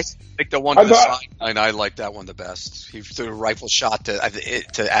 I think the one to the sideline, I like that one the best. He threw a rifle shot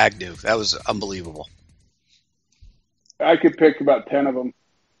to Agnew. That was unbelievable. I could pick about 10 of them.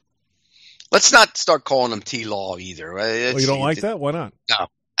 Let's not start calling him T-Law either. You don't like that? Why not? No.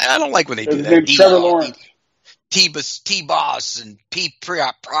 I don't like when they do His that. name's Trevor Lawrence. T-Boss and P-Pry.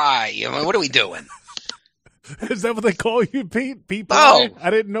 I mean, what are we doing? Is that what they call you, Pete? Pete No. I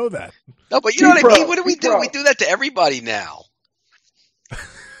didn't know that. No, but you know what I mean? What do we do? We do that to everybody now.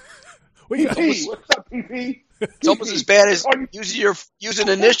 PP. What's up, PP? It's almost as bad as using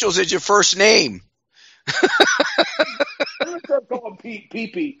initials as your first name. Let's start calling Pete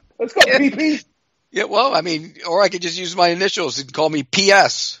PP. Let's go PP. Yeah, well, I mean, or I could just use my initials and call me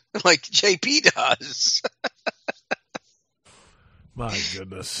PS, like JP does. My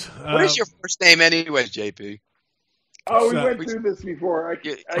goodness. What is your first name anyways, JP? Oh, we went through this before.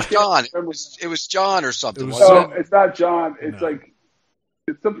 John. It was John or something. No, it's not John. It's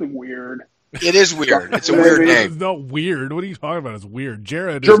it's something weird. It is weird. It's a weird name. It's not weird. What are you talking about? It's weird.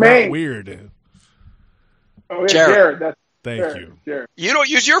 Jared Jermaine. is not weird. Oh, yeah, Jared. Thank you. Jared. You don't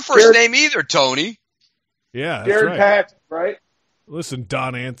use your first name either, Tony. Yeah, that's Jared right. Patton, right? Listen,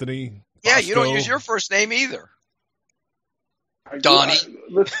 Don Anthony. Yeah, Bosco. you don't use your first name either. Donnie.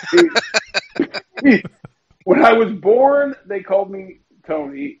 When I was born, they called me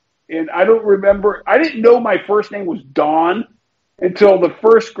Tony, and I don't remember. I didn't know my first name was Don until the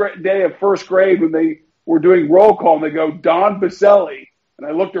first day of first grade when they were doing roll call, and they go, Don Baselli. And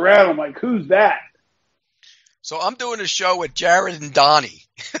I looked around, I'm like, who's that? So I'm doing a show with Jared and Donnie.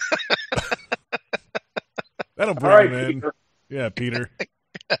 That'll bring him in. Peter. Yeah, Peter.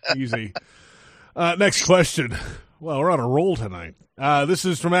 Easy. Next question. Well, we're on a roll tonight. This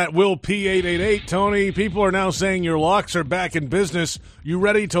is from @WillP888. Tony, people are now saying your locks are back in business. You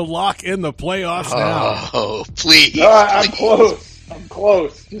ready to lock in the playoffs now? Oh, please. I'm close. I'm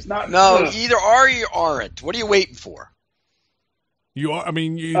close. Just not. No, either are or you aren't. What are you waiting for? You are. I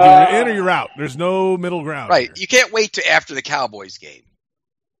mean, you're in or you're out. There's no middle ground. Right. Here. You can't wait to after the Cowboys game.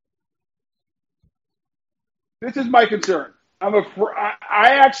 This is my concern. I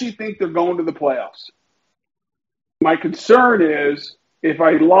actually think they're going to the playoffs. My concern is if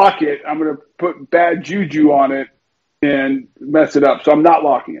I lock it, I'm going to put bad juju on it and mess it up. So I'm not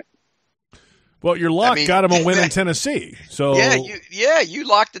locking it. Well, your lock got him a win in Tennessee. So you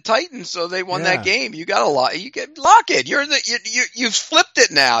locked the Titans, so they won that game. You got a lock. You can lock it. You've flipped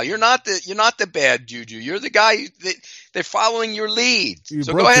it now. You're not the bad juju. You're the guy that they're following your lead.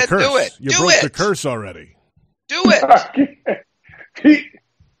 So go ahead and do it. You broke the curse already. Do it. Pete,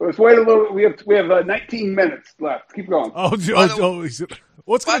 let's wait a little. We have 19 minutes left. Keep going.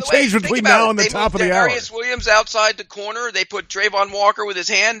 What's going to change between now and the top of the hour? Darius Williams outside the corner. They put Trayvon Walker with his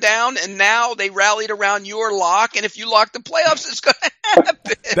hand down, and now they rallied around your lock. And if you lock the playoffs, it's going to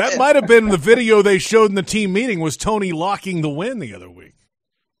happen. That might have been the video they showed in the team meeting. Was Tony locking the win the other week?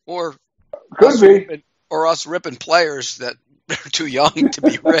 Or could be, or us ripping players that are too young to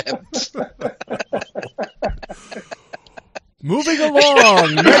be ripped. Moving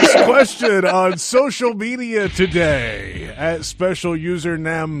along, next question on social media today at special user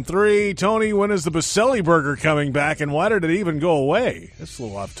Nam3. Tony, when is the Baselli burger coming back, and why did it even go away? That's a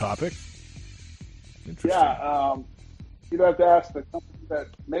little off topic. Yeah, you'd have to ask the company that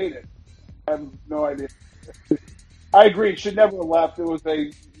made it. I have no idea. I agree. It should never have left. It was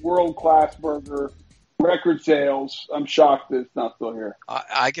a world-class burger, record sales. I'm shocked that it's not still here.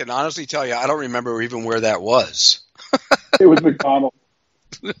 I can honestly tell you, I don't remember even where that was. It was McDonald's.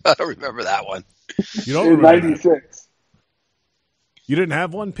 I don't remember that one. You don't remember 96. You didn't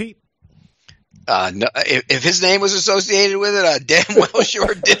have one, Pete? No. If his name was associated with it, I damn well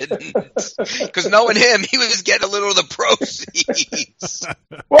sure didn't. Because knowing him, he was getting a little of the proceeds.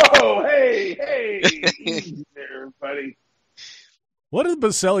 Whoa, hey, easy there, buddy. What did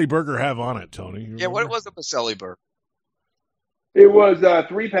Baselli burger have on it, Tony? Yeah, what was the Baselli burger? It was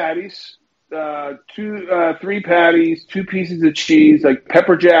 3 patties. 3 patties, 2 pieces of cheese, like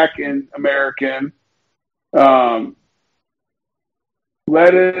pepper jack and American.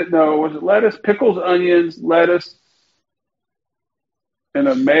 Lettuce, pickles, onions, lettuce, and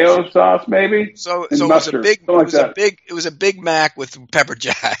a mayo sauce, maybe. So mustard, it was a Big Mac with pepper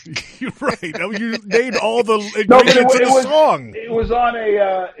jack. You're right. You named all the ingredients of the song. It was on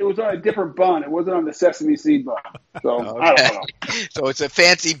a different bun. It wasn't on the sesame seed bun. So okay. I don't know. So it's a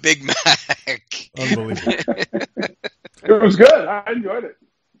fancy Big Mac. Unbelievable. It was good. I enjoyed it.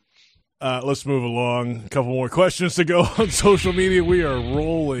 Let's move along. A couple more questions to go on social media. We are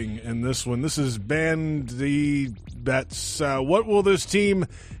rolling in this one. This is Bandy Bets. What will this team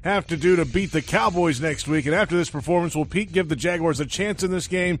have to do to beat the Cowboys next week? And after this performance, will Pete give the Jaguars a chance in this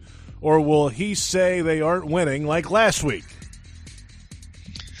game, or will he say they aren't winning like last week?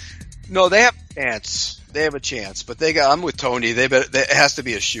 No, they have a chance. They have a chance, but I'm with Tony. It has to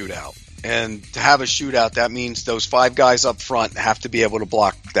be a shootout. And to have a shootout, that means those 5 guys up front have to be able to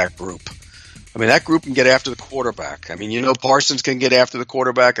block that group. I mean, that group can get after the quarterback. I mean, Parsons can get after the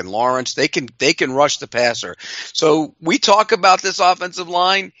quarterback, and Lawrence, they can rush the passer. So we talk about this offensive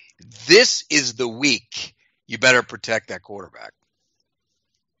line. This is the week you better protect that quarterback.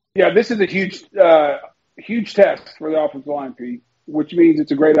 Yeah, this is a huge test for the offensive line, Pete, which means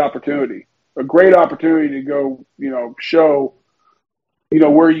it's a great opportunity. A great opportunity to go, show,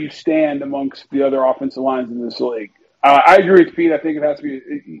 where you stand amongst the other offensive lines in this league. I agree with Pete. I think it has to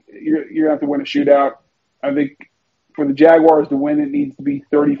be you're going to have to win a shootout. I think for the Jaguars to win, it needs to be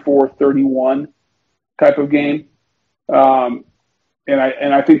 34-31 type of game. And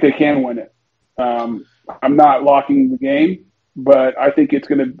I think they can win it. I'm not locking the game, but I think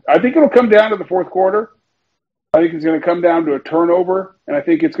it'll come down to the fourth quarter. I think it's going to come down to a turnover, and I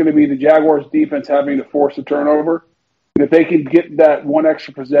think it's going to be the Jaguars' defense having to force a turnover. And if they can get that one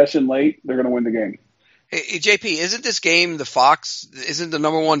extra possession late, they're going to win the game. Hey, JP, isn't this game isn't the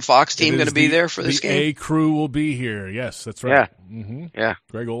number 1 Fox team going to be there for this game? The A crew will be here. Yes, that's right. Yeah. Mm-hmm. Yeah.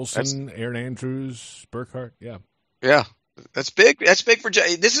 Greg Olson, Aaron Andrews, Burkhardt. Yeah. Yeah. That's big. That's big for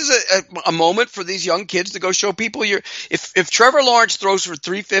this is a moment for these young kids to go show people if Trevor Lawrence throws for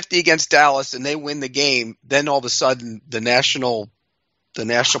 350 against Dallas and they win the game, then all of a sudden the national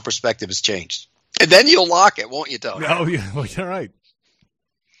perspective has changed. And then you'll lock it, won't you, Tony? Oh, yeah. Well, you're right.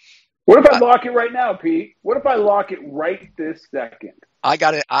 What if I lock it right now, Pete? What if I lock it right this second? I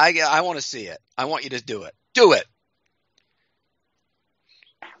got it. I want to see it. I want you to do it. Do it.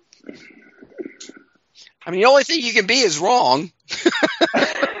 I mean, the only thing you can be is wrong.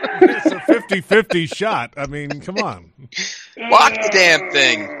 It's a 50-50 shot. I mean, come on. Lock the damn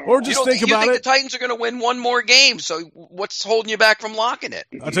thing. Or just think about it. The Titans are going to win one more game, so what's holding you back from locking it?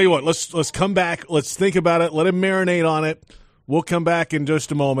 I'll tell you what. Let's come back. Let's think about it. Let him marinate on it. We'll come back in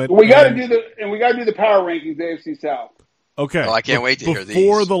just a moment. We got to do the power rankings, AFC South. Okay. Well, I can't wait to hear these.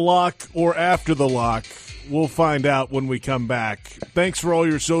 Before the lock or after the lock, we'll find out when we come back. Thanks for all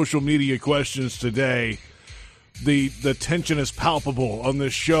your social media questions today. The tension is palpable on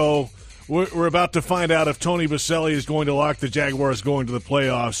this show. We're about to find out if Tony Boselli is going to lock the Jaguars going to the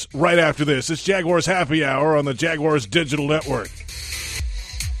playoffs right after this. It's Jaguars Happy Hour on the Jaguars Digital Network.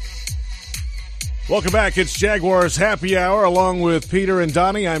 Welcome back. It's Jaguars Happy Hour along with Peter and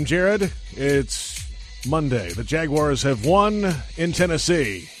Donnie. I'm Jared. It's Monday. The Jaguars have won in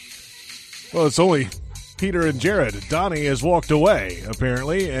Tennessee. Well, it's only Peter and Jared. Donnie has walked away,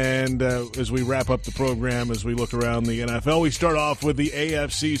 apparently, and as we wrap up the program, as we look around the NFL, we start off with the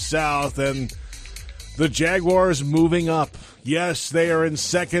AFC South and the Jaguars moving up. Yes, they are in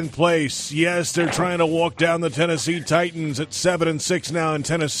second place. Yes, they're trying to walk down the Tennessee Titans at 7-6 now in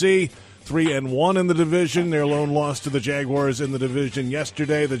Tennessee. 3-1 in the division. Their lone loss to the Jaguars in the division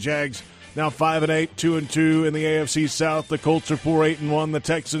yesterday. The Jags now 5-8, 2-2 in the AFC South. The Colts are 4-8-1. The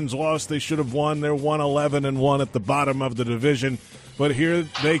Texans lost. They should have won. They're 1-11-1 at the bottom of the division. But here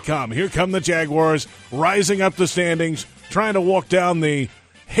they come. Here come the Jaguars rising up the standings, trying to walk down the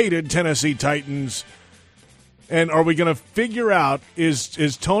hated Tennessee Titans. And are we going to figure out, is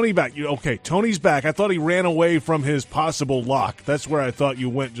Tony back? Okay, Tony's back. I thought he ran away from his possible lock. That's where I thought you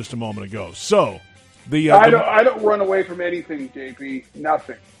went just a moment ago. So, I don't run away from anything, JP.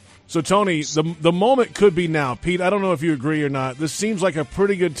 Nothing. So, Tony, the moment could be now. Pete, I don't know if you agree or not. This seems like a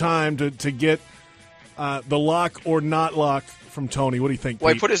pretty good time to get the lock or not lock from Tony. What do you think, Pete?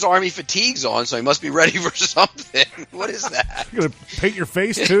 Well, he put his Army fatigues on, so he must be ready for something. What is that? You're going to paint your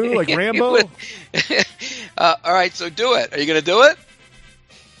face, too, like Rambo? All right, so do it. Are you going to do it?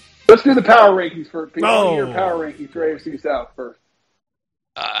 Let's do the power rankings first. Pete. I want your power rankings for AFC South first.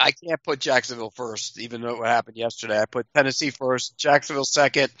 I can't put Jacksonville first, even though what happened yesterday. I put Tennessee first, Jacksonville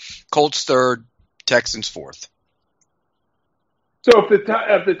second, Colts third, Texans fourth. So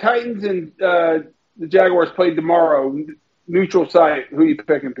if the Titans and the Jaguars played tomorrow, neutral site, who are you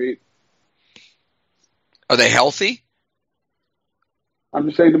picking, Pete? Are they healthy? I'm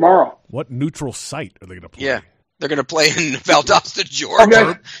just saying tomorrow. What neutral site are they going to play? Yeah, they're going to play in Valdosta, Georgia.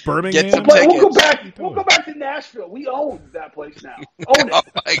 Okay. Birmingham. Get some tickets. We'll go back to Nashville. We own that place now. Own it. Oh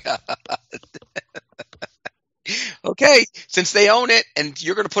my God. Okay, since they own it, and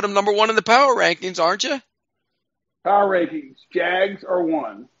you're going to put them number one in the power rankings, aren't you? Power rankings: Jags are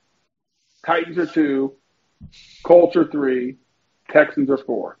 1, Titans are 2, Colts are 3, Texans are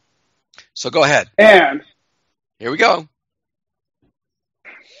 4. So go ahead. And here we go.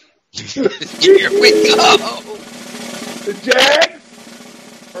 Here we go. The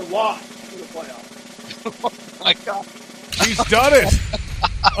Jags are locked in the playoffs. Oh my God. She's done it.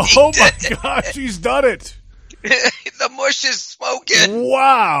 Oh my God, she's done it. The mush is smoking.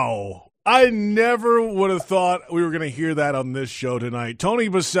 Wow. I never would have thought we were going to hear that on this show tonight. Tony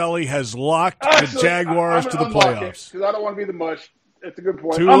Boselli has locked the Jaguars to the playoffs. Because I don't want to be the mush. It's a good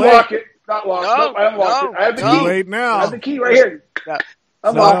point. Too unlock late. it. Not lock. No, I unlocked it. I have the Too key. late now. I have the key right here.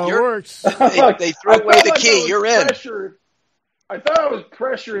 Unlock it. Works. They threw away the key. You're in. I thought I was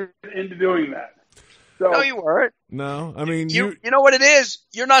pressured into doing that. So, no, you weren't. No, I mean you know what it is.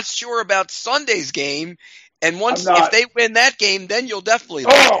 You're not sure about Sunday's game, and if they win that game, then you'll definitely.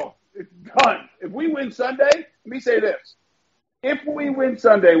 It's done. If we win Sunday, let me say this: if we win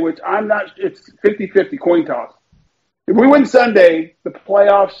Sunday, which I'm not, it's 50-50 coin toss. If we win Sunday, the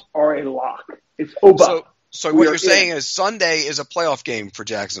playoffs are a lock. It's over. So what you're saying is Sunday is a playoff game for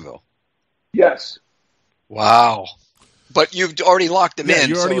Jacksonville. Yes. Wow. But you've already locked them in.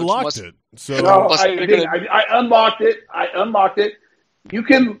 You already locked it. So no, I unlocked it. I unlocked it. You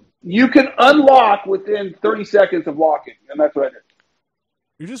can unlock within 30 seconds of locking, and that's what I did.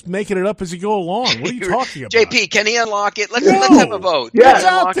 You're just making it up as you go along. What are you talking about? JP, can he unlock it? Let's have a vote. Yeah, it's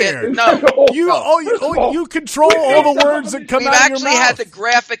out there. No. You control all the words that come out of your mouth. We've actually had the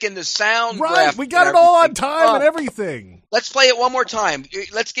graphic and the sound. Right, we got it all on time and everything. Let's play it one more time.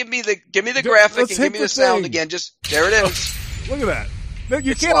 Let's give me the graphic and give me the sound again. Just there it is. Look at that. No,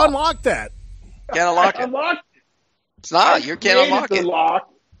 you can't unlock that. Can't unlock it. It's not. You can't unlock it.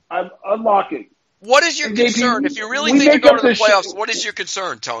 I'm unlocking. What is your concern? If you really think you're going to the playoffs, what is your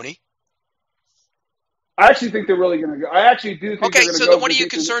concern, Tony? I actually think they're really going to go. I actually do think they're going to go. Okay, so then what are you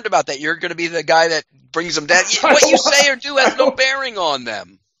concerned about? That you're going to be the guy that brings them down? What you say or do has no bearing on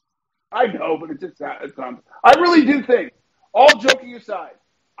them. I know, but it's I really do think, all joking aside,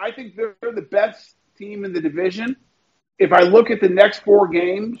 I think they're the best team in the division. If I look at the next 4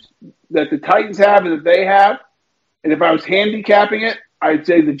 games that the Titans have and that they have, and if I was handicapping it, I'd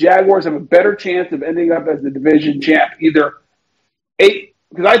say the Jaguars have a better chance of ending up as the division champ. Either 8,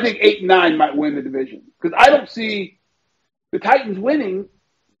 because I think 8 and 9 might win the division. Because I don't see the Titans winning.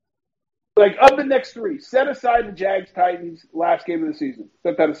 Like, of the next 3, set aside the Jags-Titans last game of the season.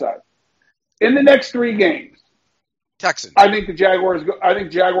 Set that aside. In the next 3 games, Texans. I think Jaguars go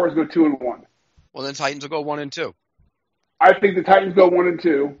 2-1. Well, then Titans will go 1-2. I think the Titans go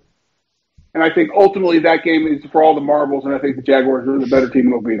 1-2. And I think ultimately that game is for all the marbles, and I think the Jaguars are the better team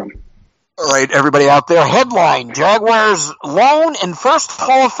and will beat them. All right, everybody out there. Headline: Jaguars lone and first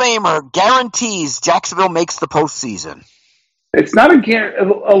Hall of Famer guarantees Jacksonville makes the postseason. It's not a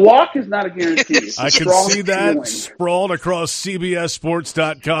lock is not a guarantee. I can see that sprawled across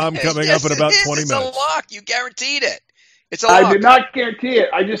CBSSports.com coming up in about 20 minutes. It's a lock. You guaranteed it. It's a lock. I did not guarantee it.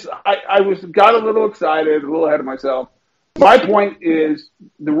 I got a little excited, a little ahead of myself. My point is,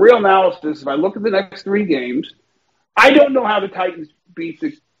 the real analysis, if I look at the next 3 games, I don't know how the Titans beat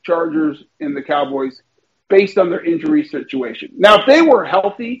the Chargers and the Cowboys based on their injury situation. Now, if they were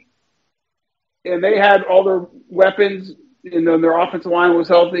healthy and they had all their weapons and their offensive line was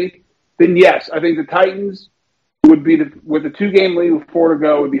healthy, then yes, I think the Titans would be, with a 2-game lead with 4 to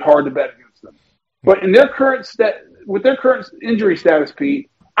go, it would be hard to bet against them. But in their current with their current injury status,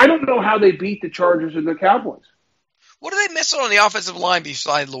 Pete, I don't know how they beat the Chargers and the Cowboys. What are they missing on the offensive line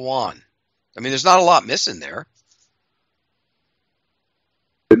beside Luan? I mean, there's not a lot missing there.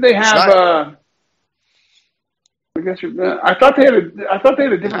 Did they have? I thought they had a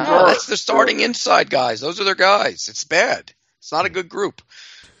different. No, that's the starting inside guys. Those are their guys. It's bad. It's not a good group.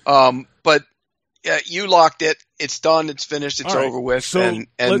 But you locked it. It's done. It's finished. It's over with. So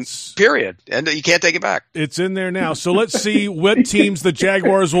and period. And you can't take it back. It's in there now. So let's see what teams the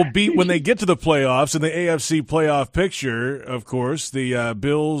Jaguars will beat when they get to the playoffs. In the AFC playoff picture, of course, the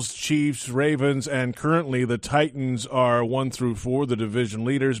Bills, Chiefs, Ravens, and currently the Titans are 1 through 4, the division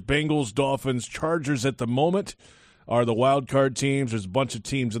leaders. Bengals, Dolphins, Chargers at the moment are the wild card teams. There's a bunch of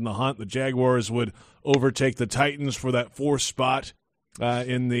teams in the hunt. The Jaguars would overtake the Titans for that 4th spot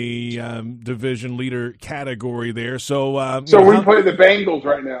in the division leader category there. So we play the Bengals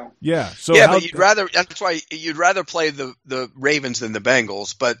right now. Yeah. So but that's why you'd rather play the Ravens than the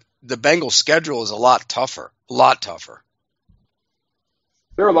Bengals, but the Bengals schedule is a lot tougher. They're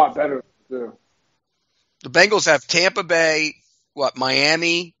a lot better too. The Bengals have Tampa Bay,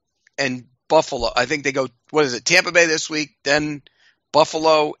 Miami, and Buffalo. I think they go, Tampa Bay this week, then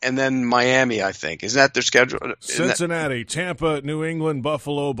Buffalo, and then Miami, I think. Isn't that their schedule? Cincinnati, Tampa, New England,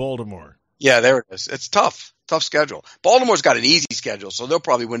 Buffalo, Baltimore. Yeah, there it is. It's tough schedule. Baltimore's got an easy schedule, so they'll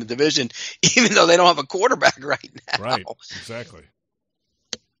probably win the division, even though they don't have a quarterback right now. Right, exactly.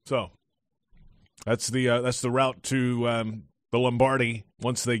 So that's the route to the Lombardi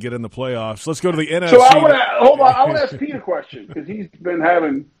once they get in the playoffs. Let's go to the NFC. So I want to ask Pete a question, because he's been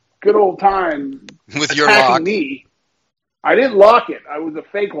having good old time with your lock. Me. I didn't lock it. I was a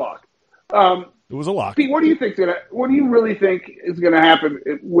fake lock. It was a lock. Pete, what do you really think is going to happen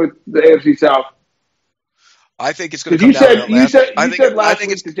with the AFC South? I think it's going to come down to that you said last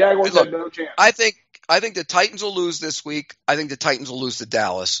week the Jaguars had no chance. I think the Titans will lose this week. I think the Titans will lose to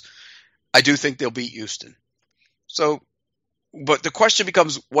Dallas. I do think they'll beat Houston. So, but the question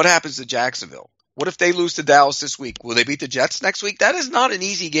becomes, what happens to Jacksonville? What if they lose to Dallas this week? Will they beat the Jets next week? That is not an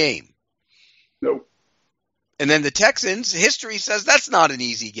easy game. Nope. And then the Texans, history says that's not an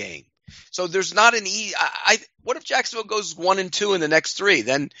easy game. So there's not an easy. What if Jacksonville goes 1-2 in the next 3?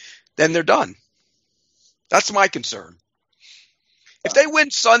 Then they're done. That's my concern. If they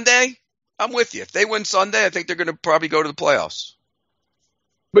win Sunday, I'm with you. If they win Sunday, I think they're going to probably go to the playoffs.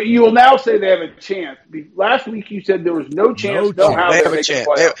 But you will now say they have a chance. Last week you said there was no chance. No how they have a chance.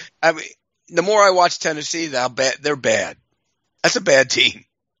 The the more I watch Tennessee, they're bad. That's a bad team.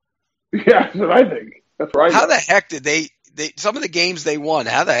 Yeah, that's what I think. That's right. How the heck did they some of the games they won,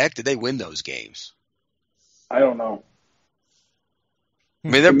 how the heck did they win those games? I don't know. I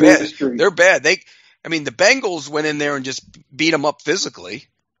mean, they're bad. They're bad. The Bengals went in there and just beat them up physically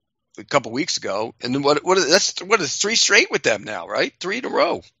a couple weeks ago. And then what is 3 straight with them now, right? 3 in a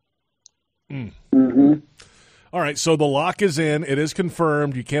row. Mm-hmm. All right, so the lock is in. It is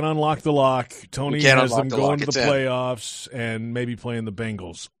confirmed. You can't unlock the lock. Tony has them going to the playoffs and maybe playing the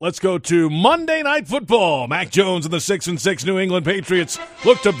Bengals. Let's go to Monday Night Football. Mac Jones and the 6-6 New England Patriots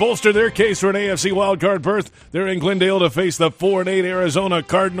look to bolster their case for an AFC wildcard berth. They're in Glendale to face the 4-8 Arizona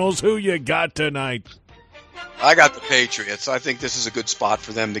Cardinals. Who you got tonight? I got the Patriots. I think this is a good spot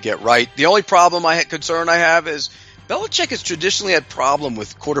for them to get right. The only concern I have is Belichick has traditionally had problem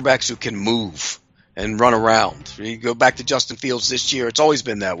with quarterbacks who can move and run around. You go back to Justin Fields this year, it's always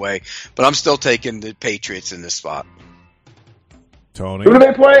been that way. But I'm still taking the Patriots in this spot. Tony? Who do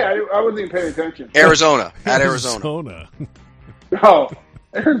they play? I wasn't even paying attention. Arizona. At Arizona. Oh,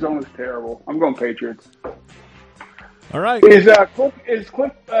 Arizona's terrible. I'm going Patriots. All right. Is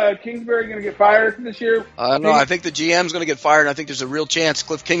Cliff Kingsbury going to get fired this year? No, I think the GM's going to get fired, and I think there's a real chance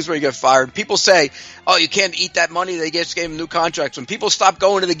Cliff Kingsbury gets fired. People say, oh, you can't eat that money. They just gave him new contracts. When people stop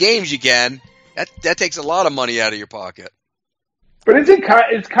going to the games, you can. That takes a lot of money out of your pocket. But is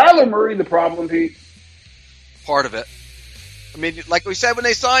Kyler Murray the problem, Pete? Part of it. I mean, like we said when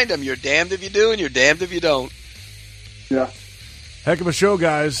they signed him, you're damned if you do and you're damned if you don't. Yeah. Heck of a show,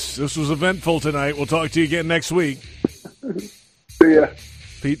 guys. This was eventful tonight. We'll talk to you again next week. See ya.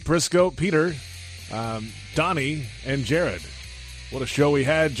 Pete Prisco, Peter, Donnie, and Jared. What a show we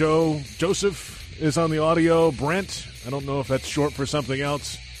had. Joseph is on the audio. Brent, I don't know if that's short for something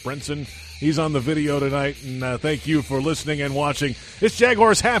else. Brenson, he's on the video tonight. And thank you for listening and watching. It's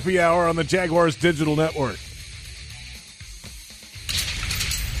Jaguars Happy Hour on the Jaguars Digital Network.